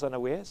angels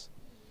unawares?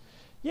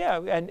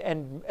 Yeah,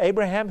 and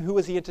Abraham, who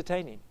was he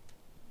entertaining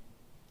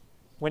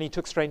when he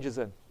took strangers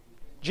in?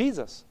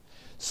 Jesus.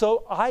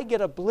 So I get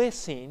a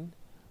blessing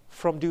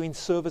from doing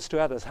service to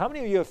others. How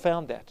many of you have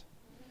found that?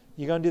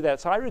 You're going to do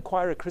that. So I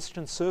require a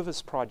Christian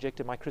service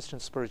project in my Christian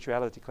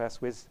spirituality class.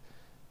 Where's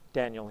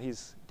Daniel?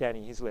 He's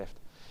left.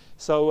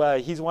 So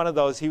he's one of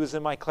those. He was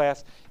in my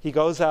class. He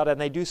goes out and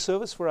they do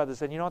service for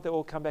others. And you know what? They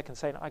all come back and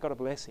say, I got a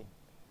blessing.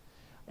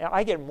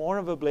 I get more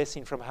of a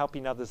blessing from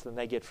helping others than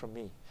they get from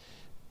me.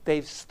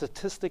 They've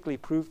statistically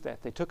proved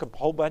that. They took a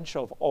whole bunch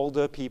of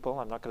older people,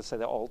 I'm not going to say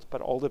they're old,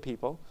 but older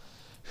people,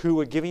 who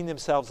were giving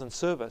themselves in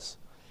service.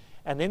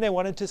 And then they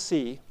wanted to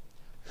see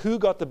who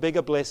got the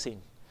bigger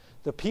blessing,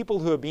 the people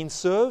who are being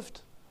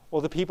served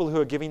or the people who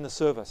are giving the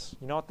service.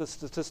 You know what the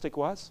statistic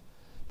was?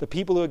 The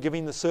people who are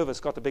giving the service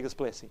got the biggest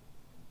blessing.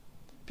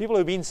 People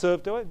who are being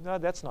served, no,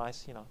 that's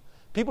nice,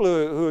 People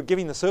who are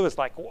giving the service,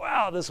 like,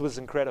 wow, this was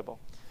incredible.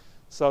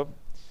 So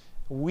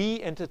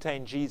we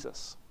entertain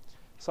Jesus.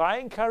 So I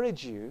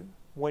encourage you,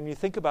 when you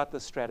think about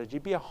this strategy,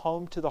 be a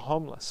home to the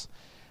homeless.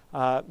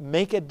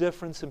 Make a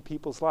difference in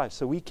people's lives.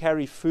 So we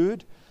carry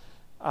food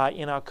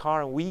in our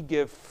car and we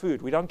give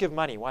food. We don't give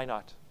money. Why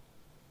not?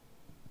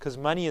 Because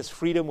money is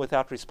freedom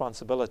without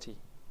responsibility.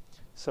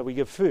 So we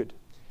give food.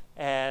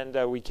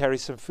 And we carry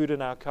some food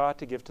in our car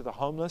to give to the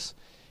homeless,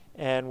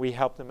 and we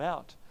help them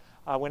out.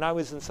 When I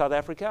was in South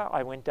Africa,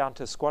 I went down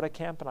to a squatter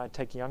camp, and I'd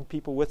take young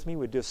people with me.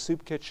 We'd do a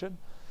soup kitchen,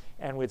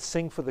 and we'd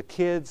sing for the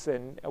kids,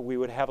 and we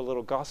would have a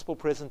little gospel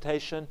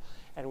presentation,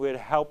 and we'd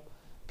help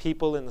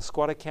people in the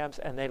squatter camps,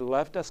 and they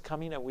loved us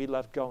coming, and we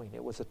loved going.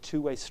 It was a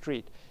two-way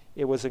street.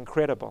 It was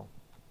incredible.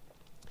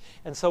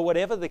 And so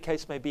whatever the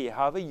case may be,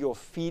 however you're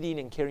feeding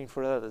and caring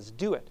for others,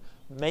 do it.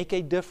 Make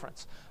a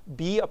difference.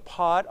 Be a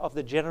part of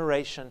the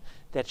generation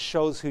that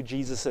shows who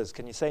Jesus is.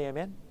 Can you say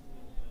amen?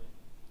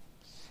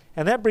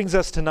 And that brings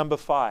us to number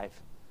 5.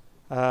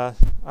 I'm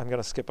going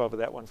to skip over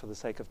that one for the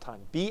sake of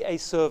time. Be a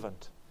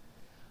servant.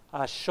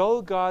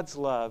 Show God's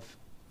love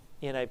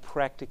in a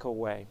practical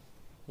way.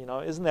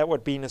 Isn't that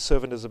what being a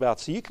servant is about?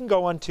 So you can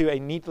go onto a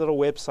neat little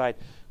website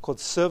called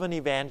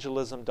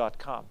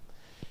servantevangelism.com.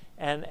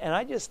 And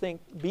I just think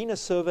being a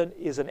servant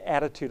is an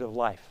attitude of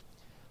life.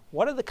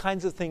 What are the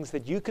kinds of things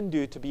that you can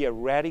do to be a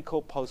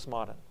radical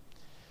postmodern?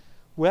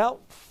 Well,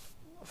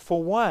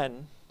 for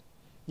one,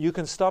 you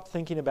can stop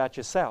thinking about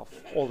yourself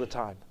all the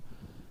time.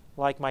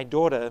 Like my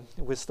daughter,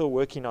 we're still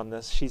working on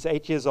this. She's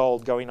 8 years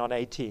old, going on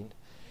 18.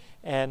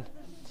 And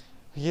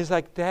he's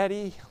like,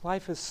 Daddy,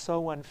 life is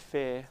so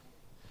unfair.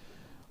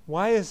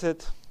 Why is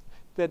it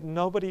that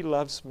nobody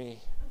loves me?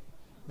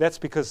 That's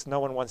because no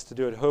one wants to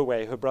do it her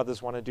way. Her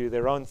brothers want to do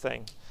their own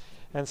thing.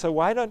 And so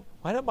why don't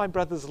my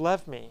brothers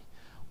love me?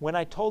 When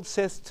I told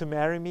Seth to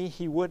marry me,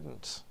 he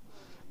wouldn't.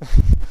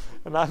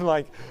 And I'm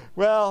like,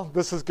 well,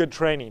 this is good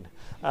training.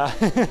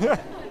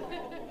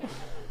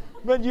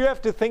 But you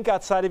have to think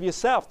outside of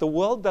yourself. The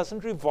world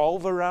doesn't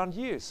revolve around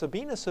you. So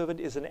being a servant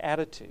is an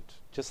attitude.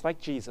 Just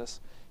like Jesus,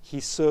 he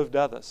served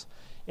others.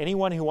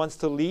 Anyone who wants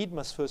to lead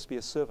must first be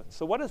a servant.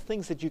 So what are the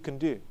things that you can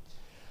do?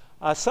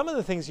 Some of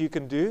the things you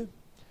can do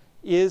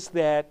is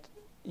that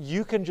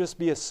you can just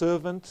be a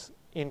servant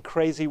in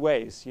crazy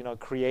ways.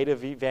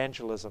 Creative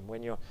evangelism.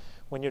 When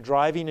you're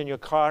driving in your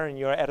car and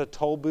you're at a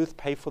toll booth,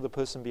 pay for the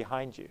person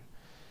behind you.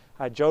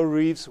 Joe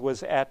Reeves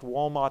was at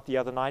Walmart the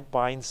other night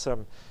buying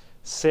some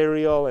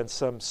cereal and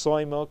some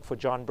soy milk for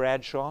John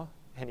Bradshaw,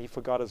 and he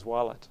forgot his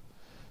wallet.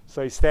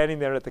 So he's standing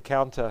there at the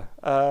counter.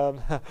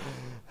 What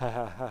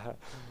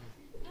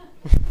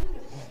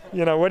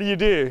do you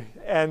do?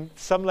 And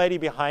some lady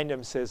behind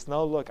him says,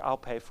 no, look, I'll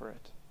pay for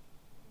it.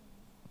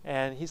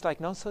 And he's like,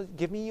 no, so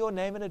give me your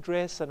name and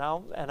address, and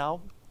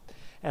I'll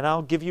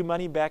give you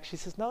money back. She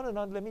says, no,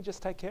 let me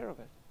just take care of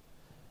it.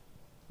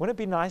 Wouldn't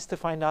it be nice to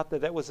find out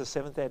that was a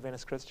Seventh-day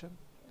Adventist Christian?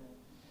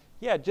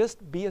 Yeah,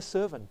 just be a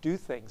servant, do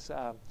things.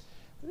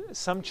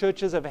 Some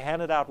churches have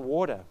handed out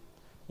water,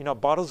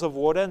 bottles of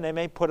water, and they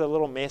may put a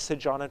little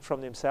message on it from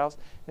themselves.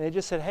 And they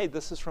just said, hey,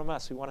 this is from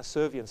us. We want to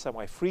serve you in some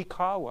way. Free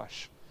car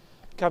wash.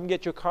 Come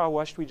get your car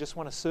washed. We just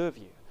want to serve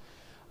you.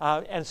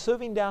 And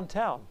serving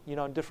downtown,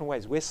 in different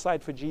ways. West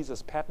Side for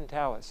Jesus, Patton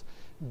Towers.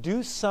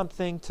 Do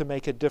something to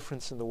make a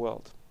difference in the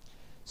world.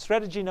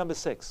 Strategy number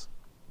 6.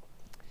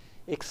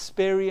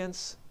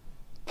 Experience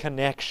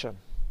connection.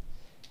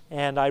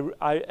 And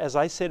as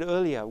I said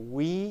earlier,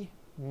 we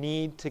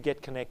need to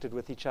get connected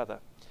with each other.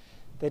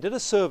 They did a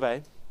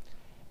survey,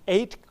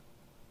 8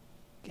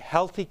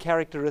 healthy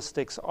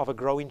characteristics of a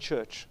growing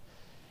church.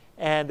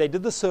 And they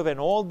did the survey in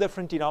all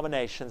different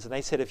denominations, and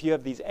they said if you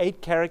have these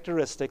 8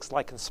 characteristics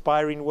like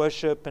inspiring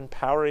worship,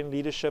 empowering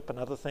leadership, and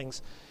other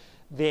things,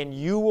 then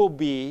you will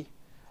be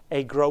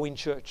a growing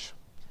church.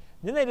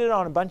 And then they did it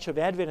on a bunch of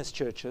Adventist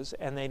churches,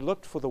 and they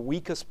looked for the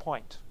weakest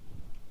point.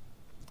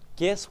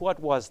 Guess what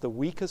was the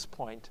weakest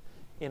point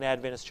in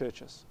Adventist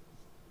churches?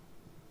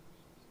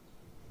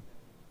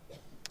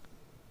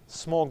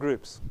 Small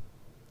groups.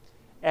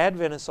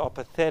 Adventists are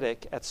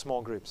pathetic at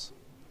small groups.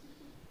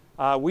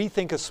 We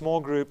think a small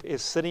group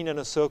is sitting in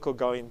a circle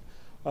going,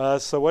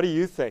 so what do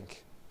you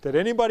think? Did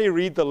anybody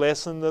read the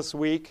lesson this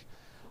week?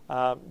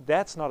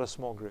 That's not a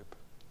small group.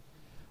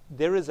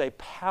 There is a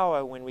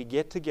power when we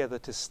get together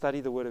to study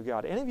the Word of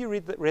God. Any of you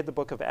read the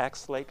book of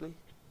Acts lately?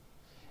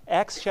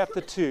 Acts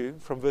chapter 2,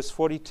 from verse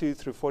 42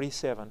 through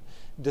 47,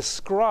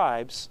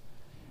 describes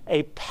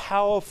a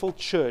powerful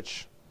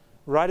church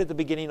right at the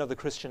beginning of the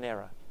Christian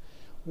era.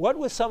 What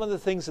were some of the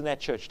things in that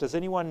church? Does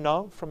anyone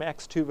know from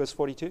Acts 2, verse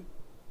 42?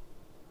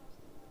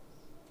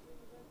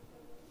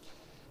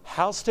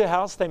 House to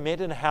house, they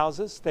met in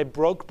houses. They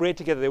broke bread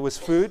together. There was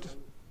food.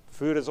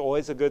 Food is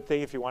always a good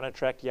thing if you want to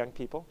attract young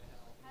people.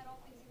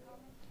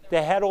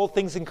 They had all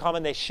things in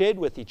common. They shared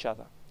with each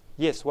other.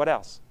 Yes, what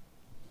else?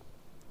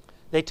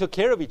 They took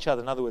care of each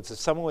other. In other words, if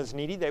someone was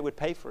needy, they would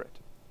pay for it.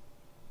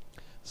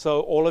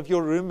 So all of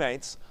your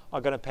roommates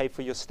are going to pay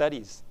for your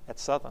studies at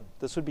Southern.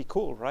 This would be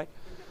cool, right?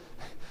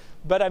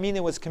 But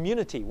there was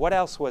community. What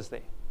else was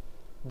there?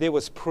 There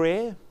was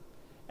prayer,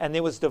 and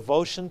there was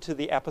devotion to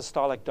the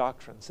apostolic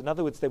doctrines. In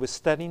other words, they were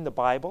studying the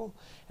Bible,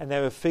 and they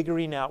were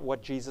figuring out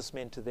what Jesus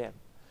meant to them.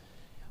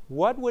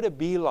 What would it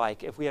be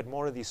like if we had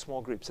more of these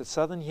small groups? At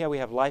Southern here, we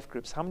have life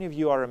groups. How many of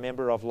you are a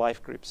member of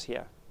life groups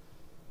here?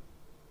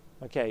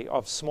 Okay,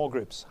 of small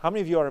groups. How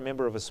many of you are a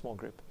member of a small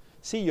group?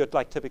 See, you're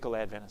like typical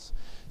Adventists.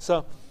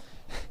 So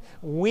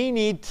we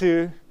need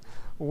to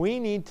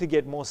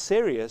get more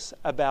serious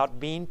about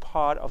being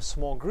part of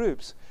small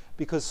groups,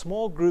 because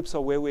small groups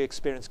are where we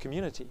experience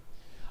community.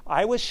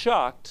 I was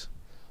shocked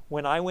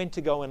when I went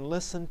to go and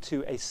listen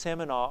to a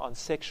seminar on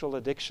sexual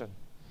addiction.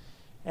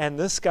 And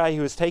this guy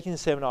who was taking the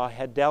seminar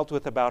had dealt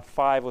with about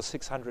 500 or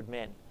 600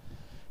 men.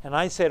 And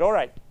I said, all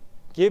right,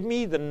 give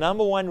me the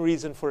number one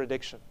reason for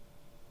addiction.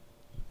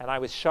 And I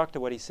was shocked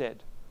at what he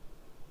said.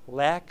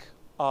 Lack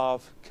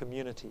of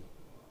community.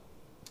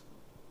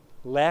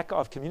 Lack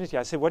of community.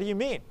 I said, what do you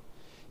mean?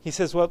 He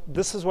says, well,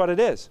 this is what it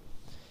is.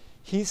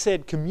 He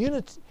said,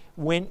 community,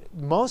 when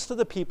most of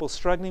the people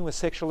struggling with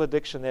sexual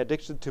addiction, they're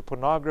addicted to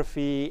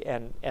pornography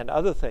and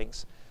other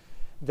things,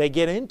 they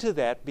get into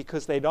that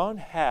because they don't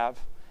have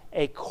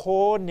a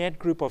core net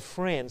group of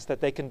friends that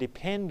they can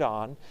depend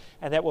on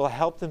and that will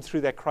help them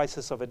through that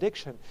crisis of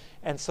addiction.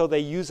 And so they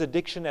use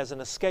addiction as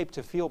an escape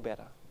to feel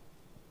better.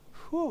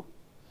 Whew.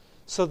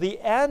 So the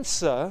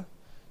answer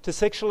to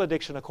sexual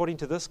addiction, according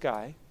to this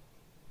guy,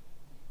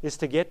 is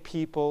to get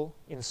people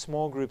in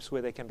small groups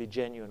where they can be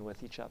genuine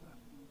with each other.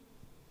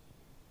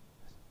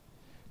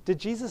 Did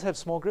Jesus have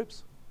small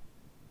groups?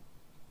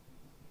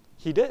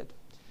 He did.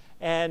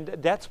 And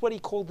that's what he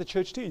called the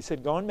church to. He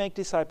said, go and make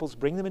disciples,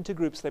 bring them into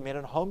groups. They met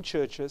in home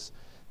churches.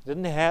 They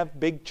didn't have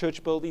big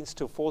church buildings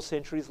till 4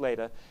 centuries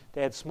later.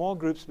 They had small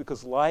groups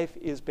because life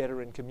is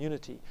better in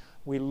community.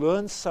 We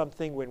learn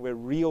something when we're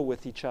real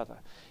with each other.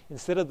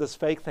 Instead of this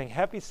fake thing,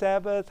 happy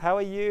Sabbath, how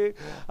are you?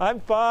 I'm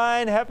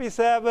fine, happy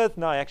Sabbath.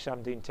 No, actually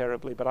I'm doing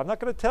terribly, but I'm not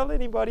going to tell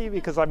anybody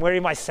because I'm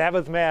wearing my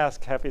Sabbath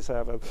mask, happy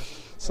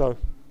Sabbath. So,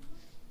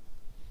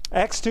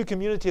 Acts 2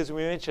 community, as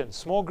we mentioned,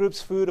 small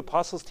groups, food,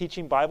 apostles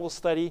teaching, Bible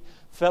study,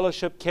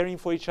 fellowship, caring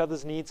for each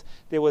other's needs.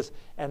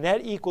 And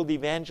that equaled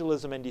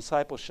evangelism and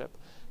discipleship.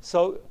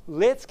 So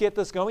let's get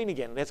this going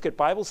again. Let's get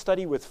Bible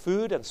study with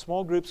food and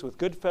small groups with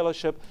good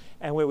fellowship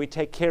and where we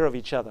take care of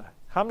each other.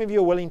 How many of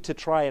you are willing to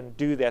try and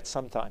do that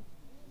sometime?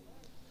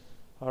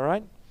 All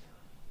right?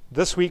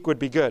 This week would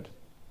be good.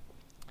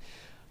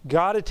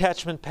 God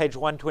Attachment, page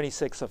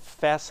 126, a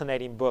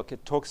fascinating book.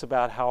 It talks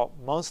about how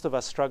most of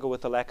us struggle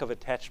with the lack of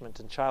attachment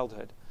in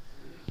childhood.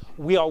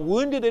 We are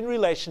wounded in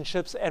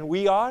relationships and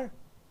we are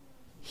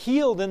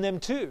healed in them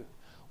too.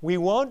 We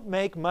won't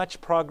make much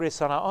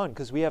progress on our own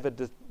because we have a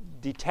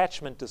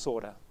detachment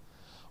disorder.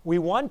 We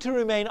want to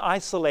remain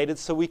isolated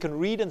so we can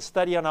read and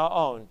study on our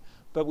own,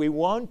 but we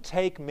won't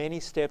take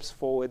many steps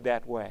forward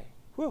that way.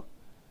 Whew.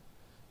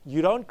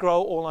 You don't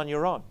grow all on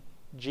your own.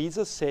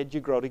 Jesus said you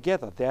grow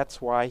together.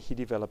 That's why he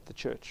developed the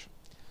church.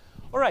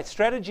 All right,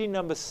 strategy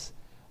number,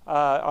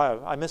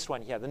 I missed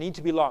one here, the need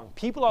to belong.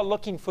 People are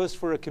looking first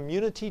for a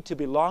community to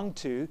belong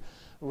to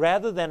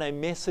rather than a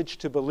message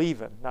to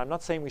believe in. Now, I'm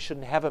not saying we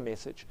shouldn't have a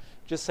message,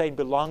 just saying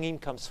belonging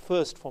comes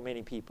first for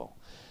many people.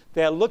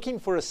 They're looking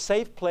for a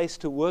safe place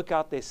to work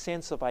out their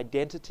sense of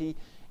identity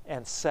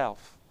and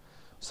self.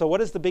 So what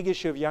is the big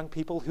issue of young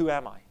people? Who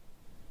am I?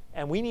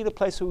 And we need a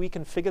place where we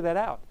can figure that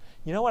out.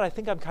 You know what, I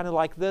think I'm kind of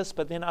like this,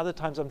 but then other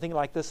times I'm thinking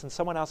like this, and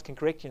someone else can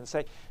correct you and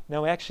say,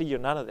 no, actually, you're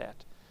none of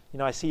that. You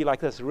know, I see you like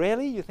this.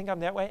 Really? You think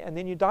I'm that way? And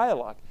then you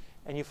dialogue,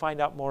 and you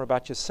find out more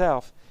about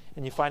yourself,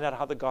 and you find out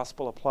how the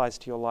gospel applies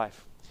to your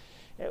life.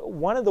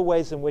 One of the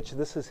ways in which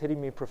this is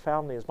hitting me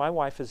profoundly is my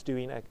wife is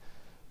doing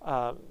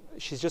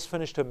she's just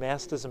finished her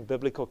master's in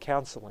biblical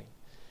counseling.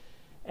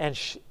 And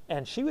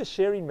she was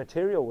sharing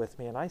material with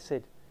me, and I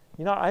said,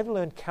 you know, I've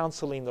learned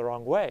counseling the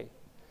wrong way.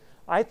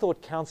 I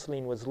thought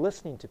counseling was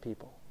listening to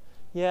people.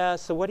 Yeah,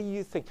 so what do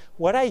you think?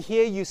 What I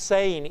hear you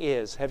saying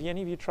is, have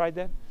any of you tried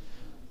that?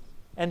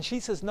 And she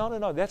says,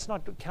 no, that's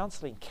not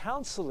counseling.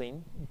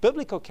 Counseling,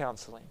 biblical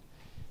counseling,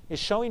 is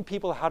showing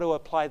people how to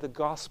apply the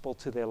gospel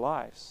to their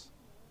lives.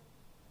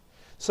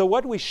 So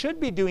what we should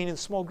be doing in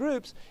small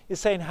groups is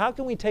saying, how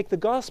can we take the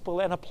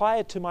gospel and apply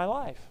it to my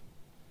life?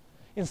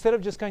 Instead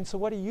of just going, so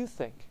what do you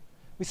think?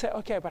 We say,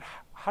 okay, but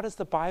how does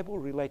the Bible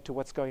relate to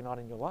what's going on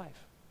in your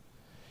life?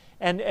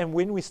 And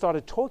when we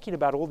started talking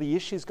about all the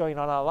issues going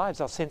on in our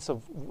lives, our sense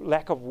of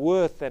lack of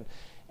worth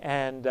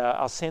and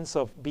our sense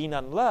of being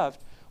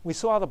unloved, we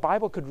saw how the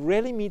Bible could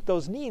really meet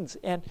those needs.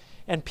 And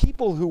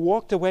people who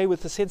walked away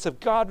with the sense of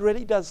God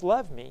really does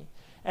love me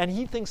and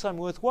he thinks I'm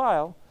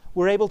worthwhile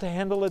were able to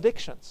handle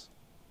addictions.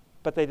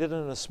 But they did it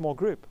in a small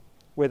group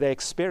where they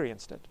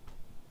experienced it.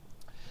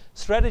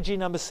 Strategy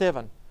number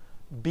 7,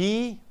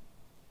 be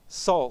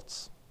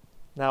salts.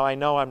 Now, I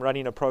know I'm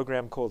running a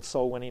program called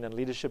Soul Winning and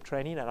Leadership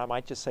Training, and I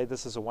might just say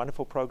this is a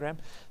wonderful program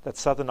that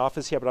Southern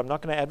offers here, but I'm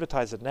not going to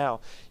advertise it now,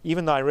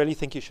 even though I really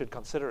think you should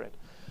consider it.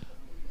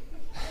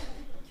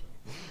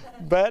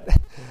 But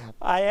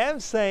I am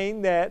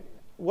saying that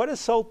what does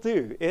salt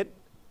do? It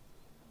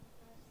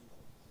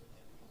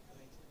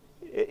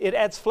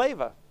adds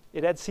flavor.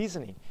 It adds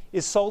seasoning.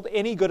 Is salt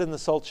any good in the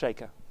salt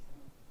shaker?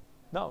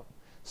 No.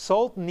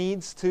 Salt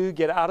needs to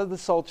get out of the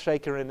salt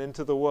shaker and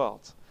into the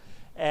world.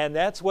 And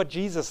that's what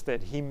Jesus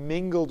did. He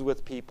mingled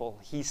with people.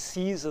 He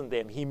seasoned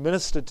them. He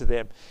ministered to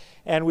them.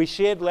 And we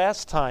shared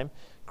last time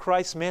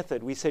Christ's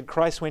method. We said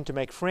Christ went to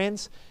make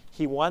friends.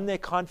 He won their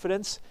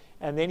confidence.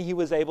 And then he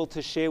was able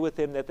to share with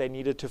them that they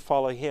needed to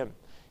follow him.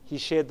 He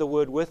shared the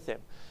word with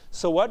them.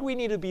 So what we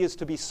need to be is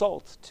to be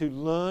salt, to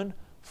learn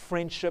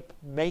friendship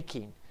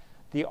making,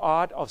 the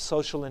art of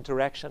social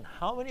interaction.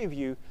 How many of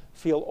you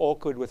feel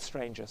awkward with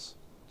strangers?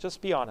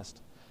 Just be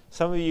honest.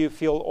 Some of you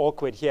feel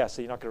awkward here,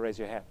 so you're not going to raise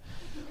your hand.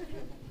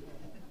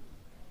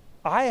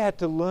 I had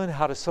to learn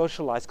how to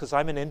socialize because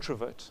I'm an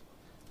introvert.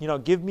 You know,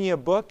 give me a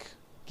book,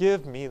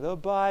 give me the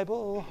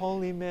Bible,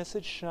 holy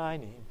message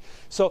shining.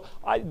 So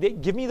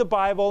give me the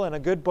Bible and a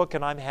good book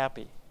and I'm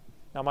happy.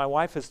 Now my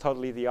wife is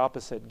totally the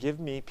opposite. Give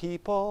me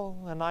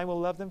people and I will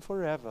love them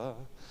forever.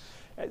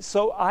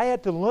 So I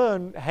had to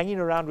learn, hanging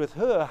around with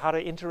her, how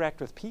to interact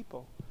with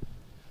people.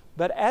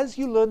 But as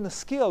you learn the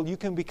skill, you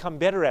can become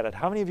better at it.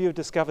 How many of you have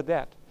discovered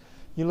that?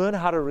 You learn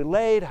how to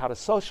relate, how to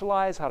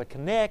socialize, how to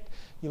connect.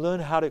 You learn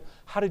how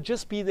to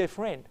just be their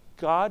friend.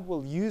 God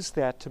will use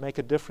that to make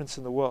a difference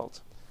in the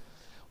world.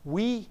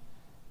 We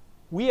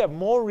have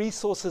more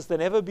resources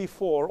than ever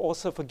before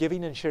also for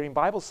giving and sharing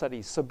Bible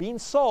studies. So being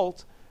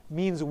salt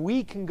means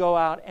we can go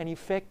out and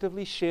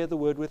effectively share the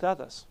word with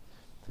others.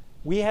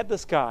 We had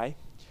this guy,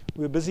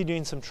 we were busy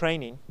doing some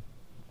training,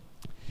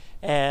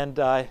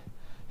 and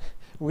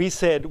we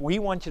said, we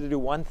want you to do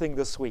one thing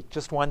this week,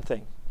 just one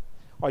thing.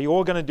 Are you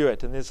all going to do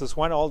it? And there's this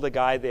one older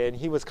guy there, and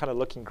he was kind of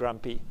looking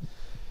grumpy.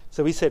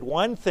 So we said,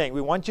 one thing, we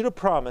want you to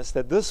promise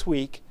that this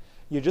week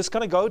you're just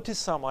going to go to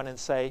someone and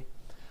say,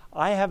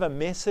 I have a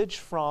message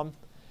from,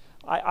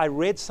 I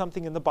read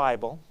something in the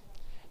Bible,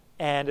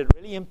 and it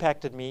really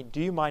impacted me. Do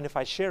you mind if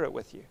I share it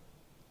with you? He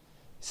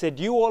said,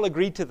 you all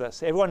agree to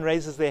this. Everyone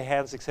raises their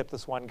hands except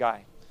this one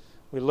guy.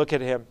 We look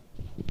at him,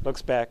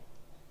 looks back,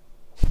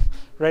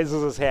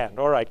 raises his hand.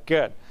 All right,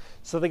 good.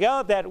 So they go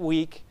out that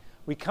week.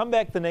 We come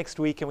back the next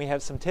week and we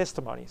have some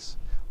testimonies.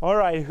 All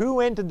right, who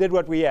went and did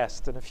what we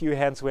asked? And a few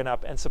hands went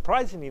up. And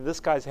surprisingly, this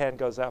guy's hand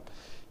goes up.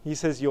 He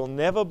says, you'll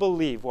never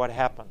believe what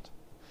happened.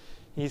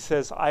 He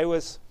says, I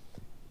was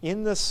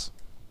in this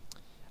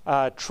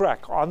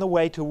truck on the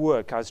way to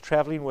work. I was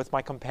traveling with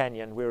my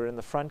companion. We were in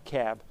the front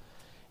cab.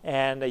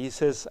 And he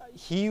says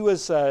he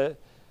was on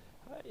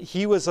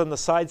the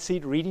side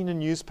seat reading a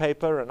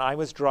newspaper, and I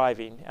was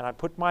driving. And I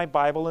put my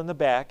Bible in the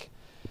back.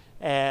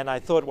 And I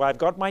thought, well, I've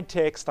got my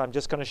text. I'm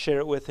just going to share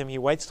it with him. He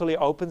waits till he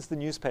opens the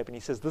newspaper, and he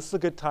says, this is a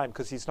good time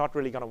because he's not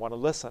really going to want to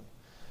listen.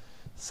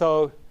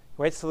 So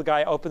he waits till the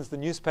guy opens the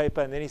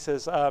newspaper, and then he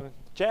says,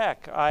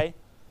 Jack, I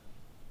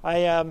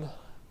found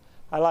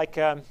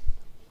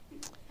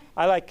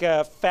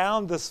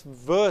this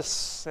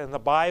verse in the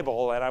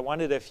Bible, and I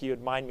wondered if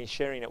you'd mind me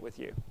sharing it with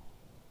you.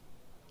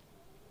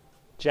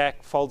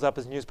 Jack folds up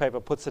his newspaper,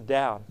 puts it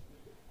down,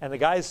 and the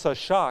guy is so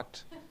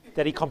shocked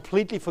that he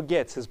completely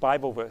forgets his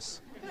Bible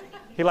verse.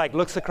 He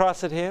looks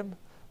across at him,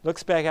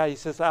 looks back out. He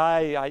says,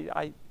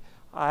 I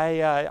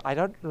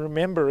don't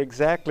remember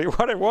exactly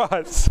what it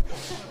was.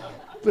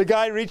 The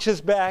guy reaches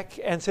back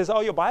and says,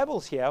 oh, your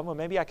Bible's here. Well,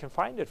 maybe I can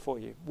find it for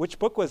you. Which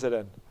book was it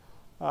in?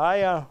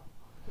 I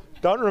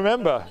don't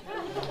remember.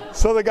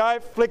 So the guy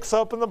flicks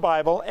open the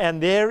Bible,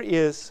 and there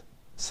is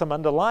there's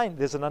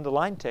an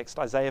underlined text,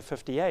 Isaiah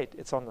 58.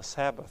 It's on the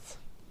Sabbath.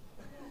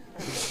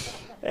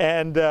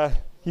 And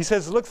he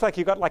says, it looks like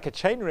you got like a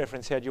chain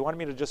reference here. Do you want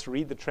me to just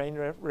read the chain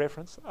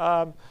reference?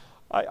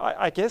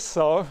 I guess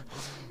so.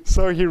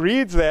 So he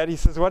reads that. He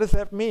says, what does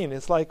that mean?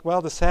 It's like,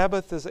 well, the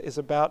Sabbath is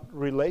about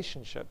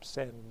relationships.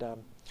 And it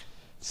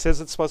says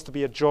it's supposed to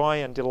be a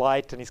joy and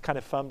delight. And he's kind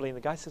of fumbling.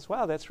 The guy says,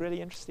 wow, that's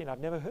really interesting. I've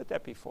never heard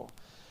that before.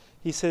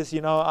 He says,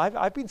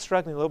 I've been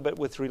struggling a little bit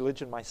with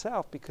religion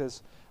myself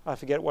because I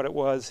forget what it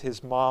was.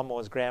 His mom or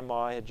his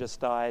grandma had just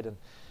died.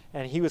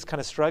 And he was kind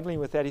of struggling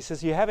with that. He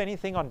says, do you have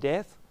anything on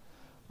death?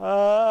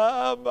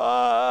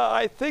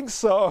 I think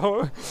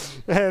so.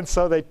 And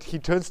so he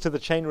turns to the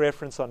chain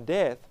reference on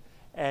death,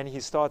 and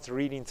he starts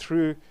reading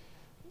through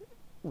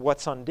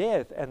what's on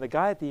death. And the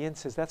guy at the end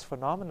says, that's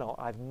phenomenal.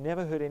 I've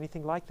never heard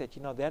anything like that.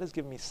 That has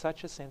given me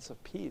such a sense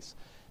of peace.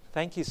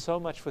 Thank you so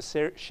much for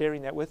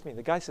sharing that with me.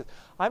 The guy says,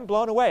 I'm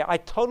blown away. I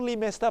totally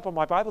messed up on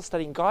my Bible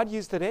study, and God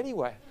used it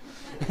anyway.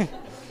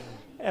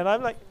 And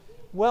I'm like,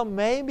 well,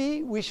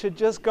 maybe we should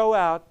just go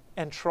out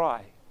and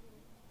try.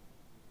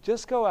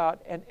 Just go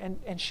out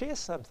and share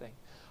something.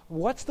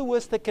 What's the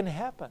worst that can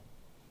happen?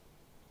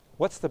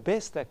 What's the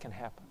best that can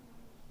happen?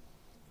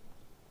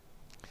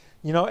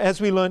 As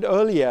we learned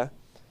earlier,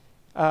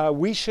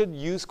 we should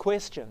use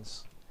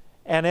questions.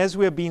 And as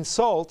we're being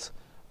salt,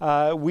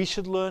 we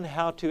should learn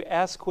how to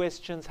ask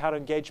questions, how to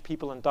engage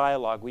people in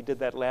dialogue. We did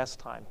that last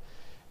time.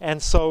 And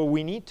so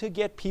we need to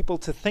get people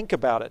to think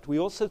about it. We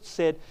also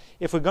said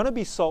if we're going to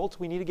be salt,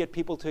 we need to get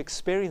people to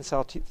experience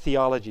our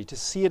theology, to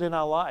see it in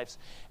our lives,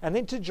 and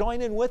then to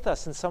join in with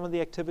us in some of the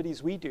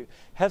activities we do.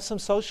 Have some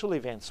social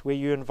events where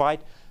you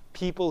invite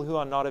people who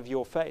are not of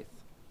your faith.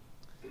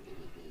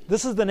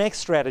 This is the next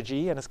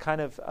strategy, and it's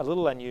kind of a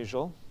little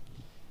unusual.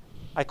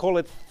 I call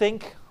it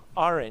Think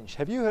Orange.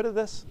 Have you heard of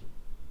this?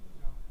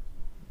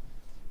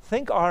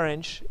 Think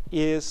Orange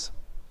is,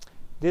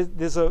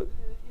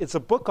 it's a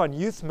book on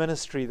youth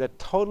ministry that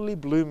totally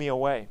blew me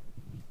away.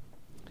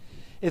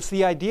 It's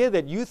the idea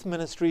that youth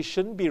ministry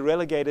shouldn't be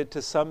relegated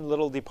to some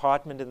little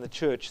department in the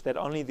church that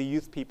only the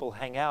youth people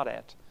hang out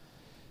at.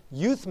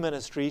 Youth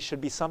ministry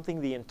should be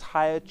something the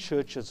entire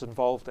church is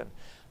involved in.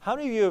 How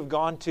many of you have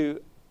gone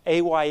to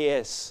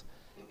AYS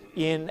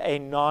in a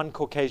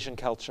non-Caucasian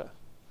culture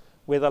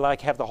where they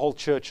have the whole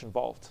church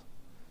involved?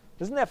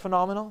 Isn't that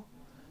phenomenal?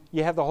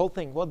 You have the whole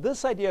thing. Well,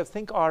 this idea of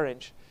Think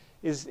Orange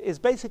is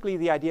basically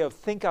the idea of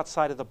think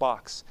outside of the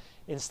box.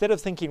 Instead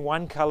of thinking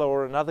one color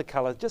or another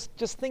color,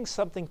 just think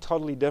something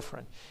totally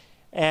different.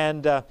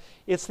 And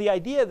it's the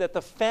idea that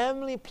the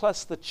family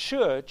plus the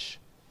church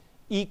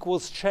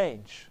equals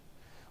change.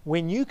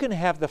 When you can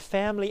have the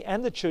family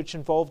and the church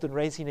involved in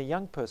raising a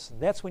young person,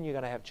 that's when you're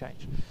going to have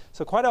change.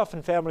 So quite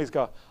often families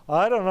go,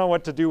 I don't know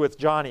what to do with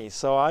Johnny,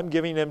 so I'm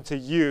giving him to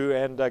you,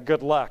 and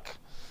good luck.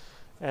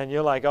 And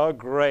you're like, oh,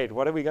 great.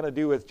 What are we going to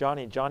do with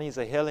Johnny? Johnny's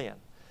a hellion.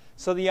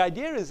 So the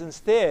idea is,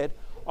 instead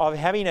of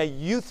having a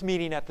youth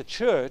meeting at the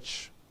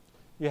church,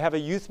 you have a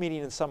youth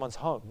meeting in someone's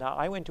home. Now,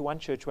 I went to one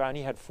church where I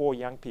only had 4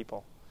 young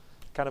people.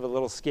 Kind of a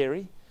little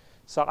scary.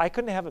 So I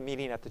couldn't have a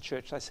meeting at the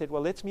church. I said,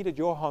 well, let's meet at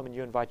your home and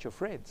you invite your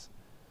friends.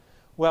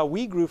 Well,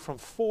 we grew from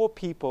 4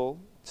 people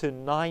to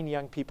 9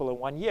 young people in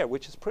 1 year,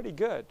 which is pretty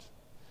good.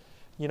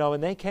 You know,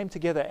 and they came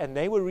together and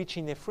they were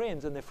reaching their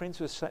friends, and their friends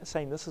were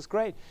saying, this is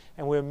great.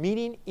 And we're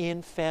meeting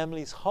in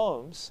families'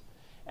 homes,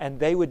 and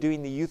they were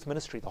doing the youth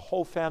ministry. The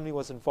whole family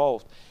was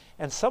involved.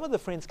 And some of the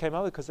friends came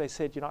over because they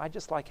said, you know, I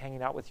just like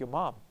hanging out with your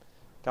mom.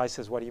 Guy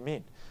says, what do you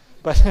mean?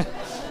 But,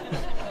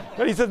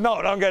 but he says,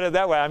 no, don't get it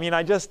that way. I mean,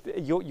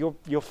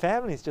 your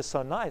family is just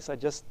so nice. I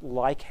just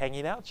like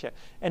hanging out here.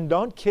 And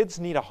don't kids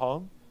need a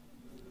home?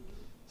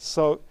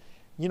 So,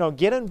 you know,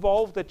 get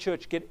involved at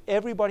church. Get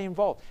everybody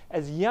involved.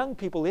 As young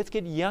people, let's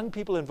get young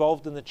people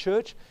involved in the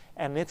church,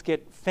 and let's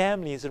get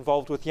families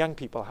involved with young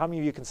people. How many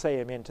of you can say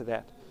amen to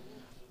that?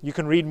 You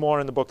can read more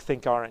in the book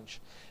Think Orange.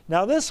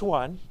 Now this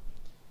one,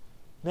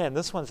 man,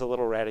 this one's a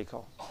little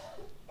radical.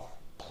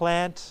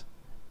 Plant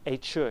a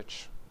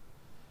church.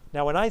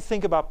 Now when I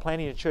think about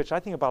planting a church, I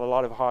think about a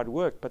lot of hard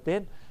work, but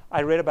then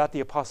I read about the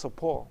Apostle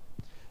Paul.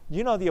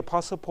 You know, the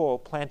Apostle Paul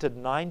planted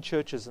 9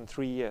 churches in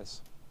 3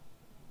 years.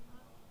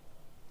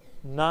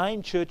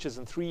 9 churches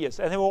in 3 years,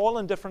 and they were all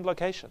in different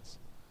locations.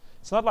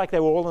 It's not like they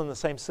were all in the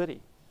same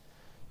city.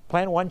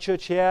 Plant one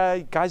church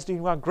here, guy's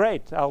doing well,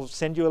 great, I'll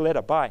send you a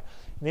letter, bye.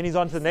 And then he's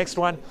on to the next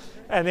one,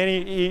 and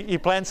then he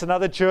plants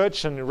another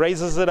church and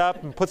raises it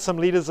up and puts some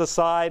leaders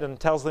aside and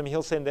tells them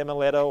he'll send them a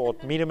letter or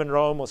meet him in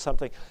Rome or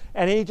something.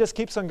 And he just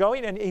keeps on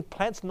going, and he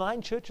plants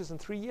 9 churches in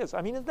 3 years.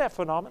 I mean, isn't that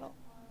phenomenal?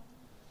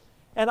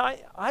 And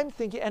I'm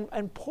thinking,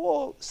 and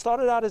Paul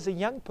started out as a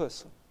young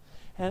person.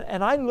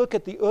 And I look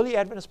at the early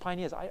Adventist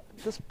pioneers.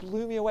 This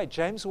blew me away.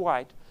 James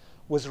White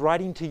was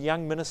writing to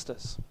young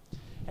ministers.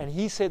 And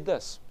he said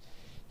this.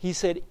 He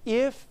said,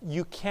 if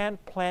you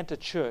can't plant a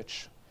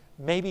church,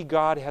 maybe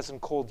God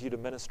hasn't called you to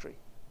ministry.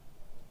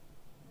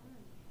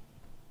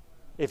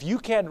 If you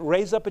can't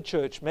raise up a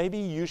church, maybe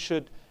you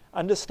should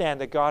understand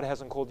that God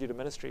hasn't called you to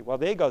ministry. Well,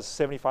 there goes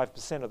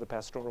 75% of the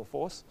pastoral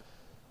force.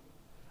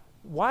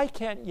 Why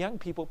can't young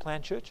people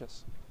plant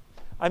churches?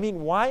 I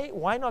mean,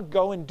 why not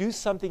go and do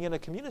something in a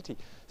community?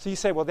 So you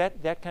say, well,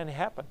 that can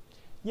happen.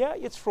 Yeah,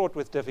 it's fraught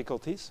with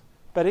difficulties,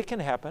 but it can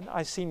happen.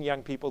 I've seen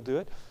young people do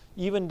it.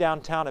 Even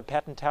downtown at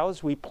Patton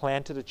Towers, we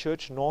planted a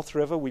church. North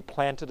River, we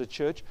planted a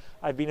church.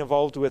 I've been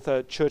involved with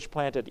a church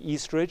plant at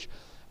Eastridge.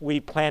 We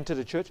planted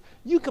a church.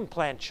 You can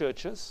plant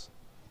churches.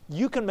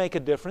 You can make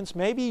a difference.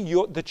 Maybe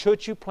the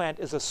church you plant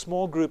is a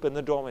small group in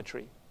the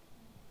dormitory.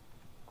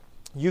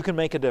 You can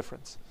make a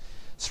difference.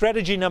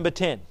 Strategy number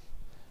 10.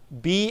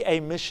 Be a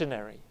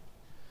missionary.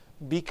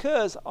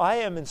 Because I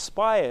am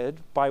inspired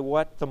by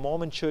what the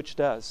Mormon Church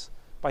does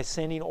by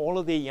sending all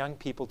of their young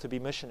people to be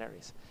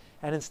missionaries.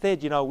 And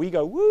instead, you know, we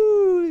go,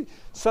 woo,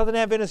 Southern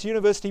Adventist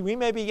University, we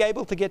may be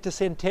able to get to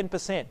send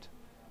 10%.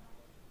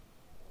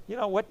 You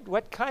know,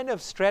 what kind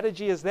of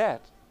strategy is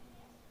that?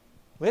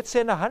 Let's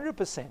send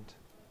 100%.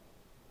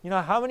 You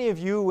know, how many of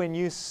you, when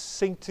you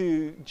sing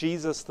to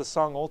Jesus the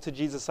song, All to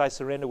Jesus I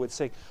Surrender, would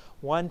sing,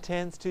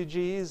 1/10 to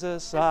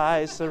Jesus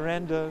I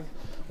surrender,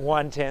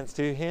 1/10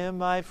 to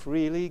Him I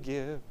freely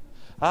give.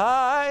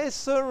 I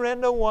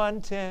surrender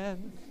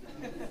 1/10.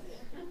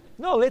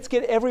 No, let's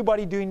get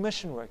everybody doing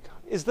mission work.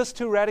 Is this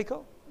too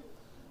radical?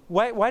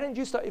 Why don't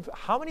you start?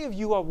 How many of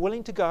you are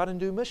willing to go out and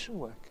do mission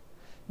work?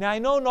 Now, I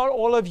know not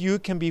all of you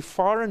can be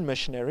foreign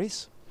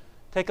missionaries.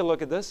 Take a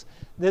look at this.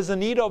 There's a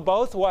need of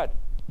both what?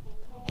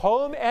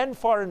 Home and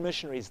foreign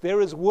missionaries.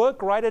 There is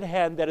work right at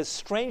hand that is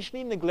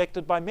strangely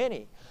neglected by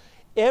many.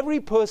 Every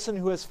person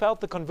who has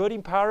felt the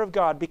converting power of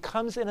God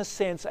becomes, in a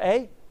sense,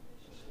 a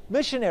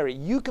missionary.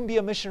 You can be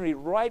a missionary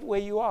right where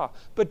you are,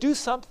 but do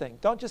something.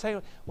 Don't just say,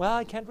 well,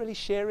 I can't really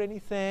share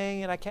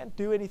anything and I can't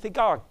do anything.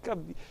 God,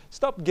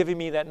 stop giving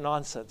me that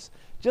nonsense.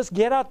 Just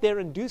get out there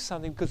and do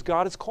something because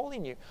God is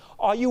calling you.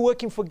 Are you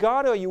working for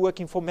God or are you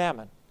working for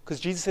mammon?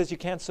 Because Jesus says you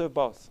can't serve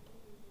both.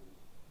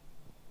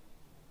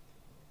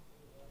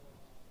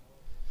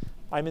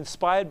 I'm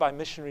inspired by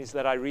missionaries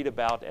that I read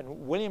about,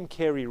 and William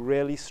Carey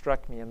really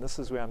struck me, and this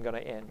is where I'm going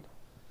to end.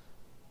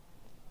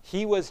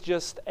 He was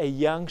just a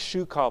young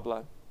shoe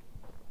cobbler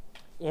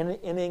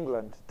in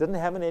England, didn't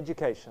have an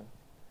education,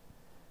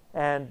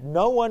 and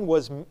no one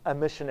was a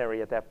missionary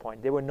at that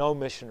point. There were no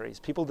missionaries.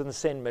 People didn't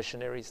send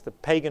missionaries. The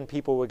pagan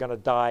people were going to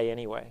die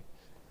anyway.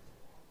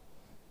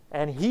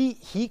 And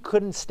he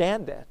couldn't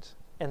stand that.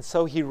 And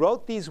so he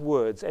wrote these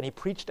words, and he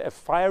preached a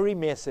fiery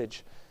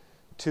message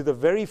to the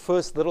very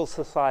first little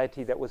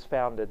society that was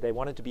founded. They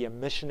wanted to be a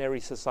missionary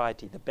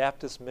society, the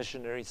Baptist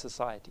Missionary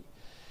Society.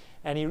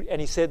 And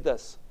he said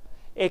this,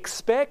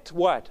 expect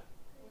what?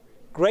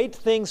 Great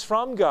things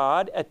from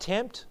God,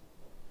 attempt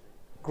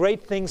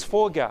great things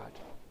for God.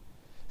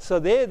 So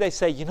there they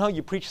say, you know,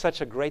 you preach such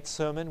a great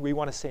sermon, we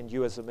want to send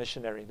you as a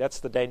missionary. That's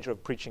the danger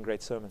of preaching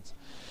great sermons.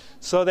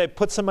 So they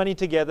put some money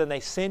together and they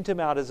sent him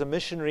out as a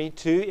missionary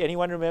to,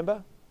 anyone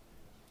remember?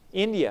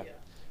 India.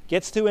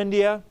 Gets to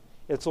India,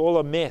 it's all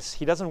a mess.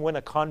 He doesn't win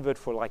a convert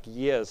for like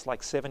years,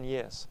 like 7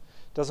 years.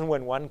 Doesn't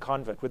win one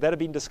convert. Would that have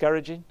been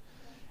discouraging?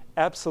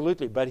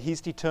 Absolutely, but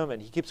he's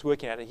determined. He keeps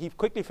working at it. He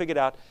quickly figured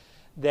out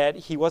that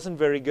he wasn't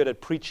very good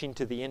at preaching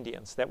to the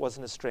Indians. That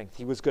wasn't his strength.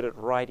 He was good at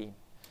writing.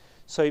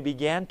 So he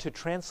began to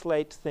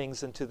translate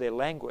things into their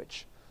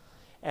language.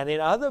 And then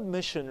other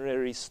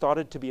missionaries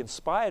started to be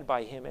inspired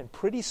by him, and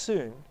pretty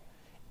soon,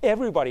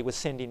 everybody was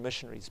sending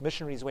missionaries.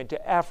 Missionaries went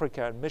to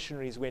Africa, and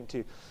missionaries went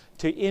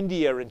to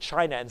India and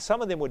China, and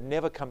some of them would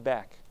never come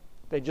back.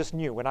 They just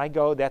knew, when I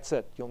go, that's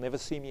it. You'll never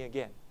see me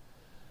again.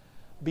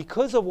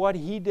 Because of what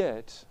he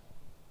did,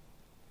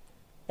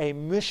 a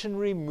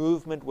missionary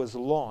movement was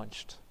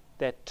launched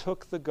that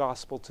took the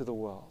gospel to the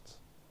world.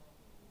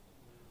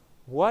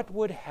 What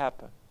would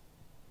happen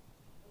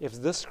if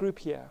this group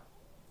here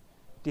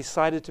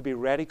decided to be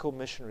radical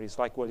missionaries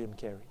like William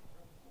Carey?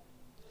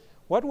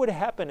 What would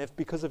happen if,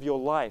 because of your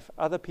life,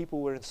 other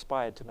people were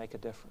inspired to make a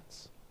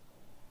difference?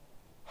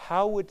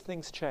 How would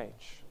things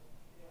change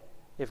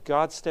if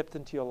God stepped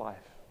into your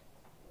life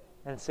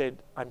and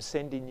said, I'm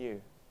sending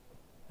you,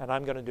 and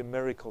I'm going to do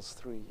miracles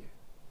through you?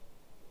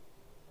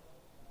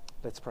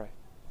 Let's pray.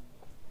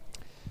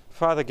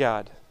 Father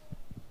God,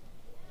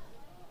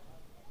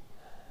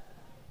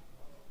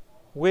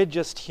 we're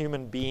just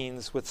human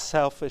beings with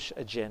selfish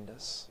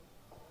agendas.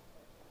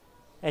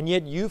 And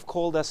yet you've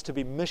called us to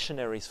be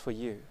missionaries for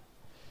you.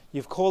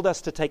 You've called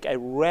us to take a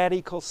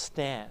radical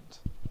stand,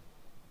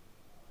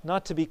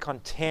 not to be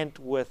content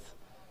with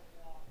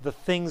the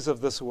things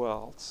of this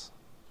world,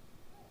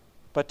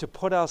 but to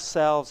put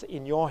ourselves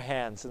in your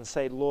hands and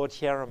say, Lord,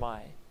 here am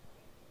I.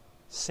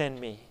 Send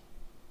me.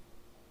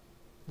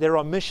 There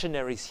are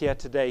missionaries here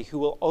today who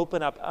will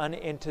open up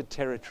unentered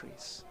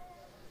territories.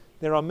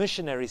 There are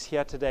missionaries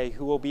here today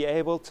who will be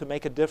able to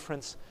make a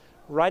difference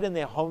right in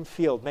their home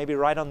field, maybe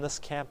right on this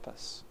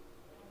campus.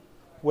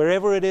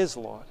 Wherever it is,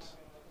 Lord,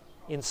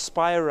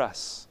 inspire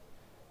us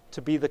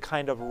to be the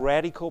kind of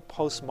radical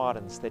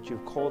postmoderns that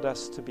you've called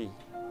us to be.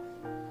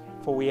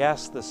 For we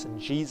ask this in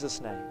Jesus'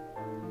 name.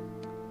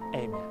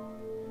 Amen.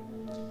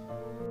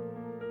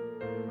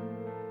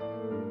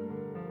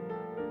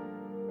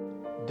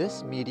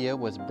 This media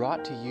was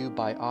brought to you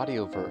by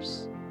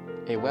Audioverse,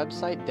 a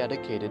website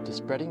dedicated to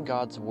spreading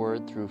God's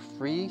Word through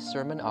free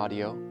sermon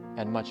audio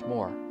and much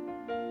more.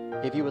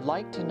 If you would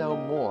like to know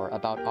more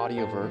about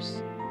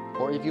Audioverse,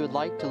 or if you would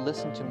like to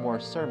listen to more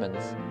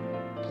sermons,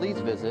 please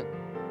visit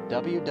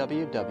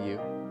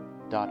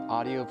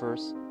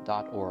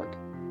www.audioverse.org.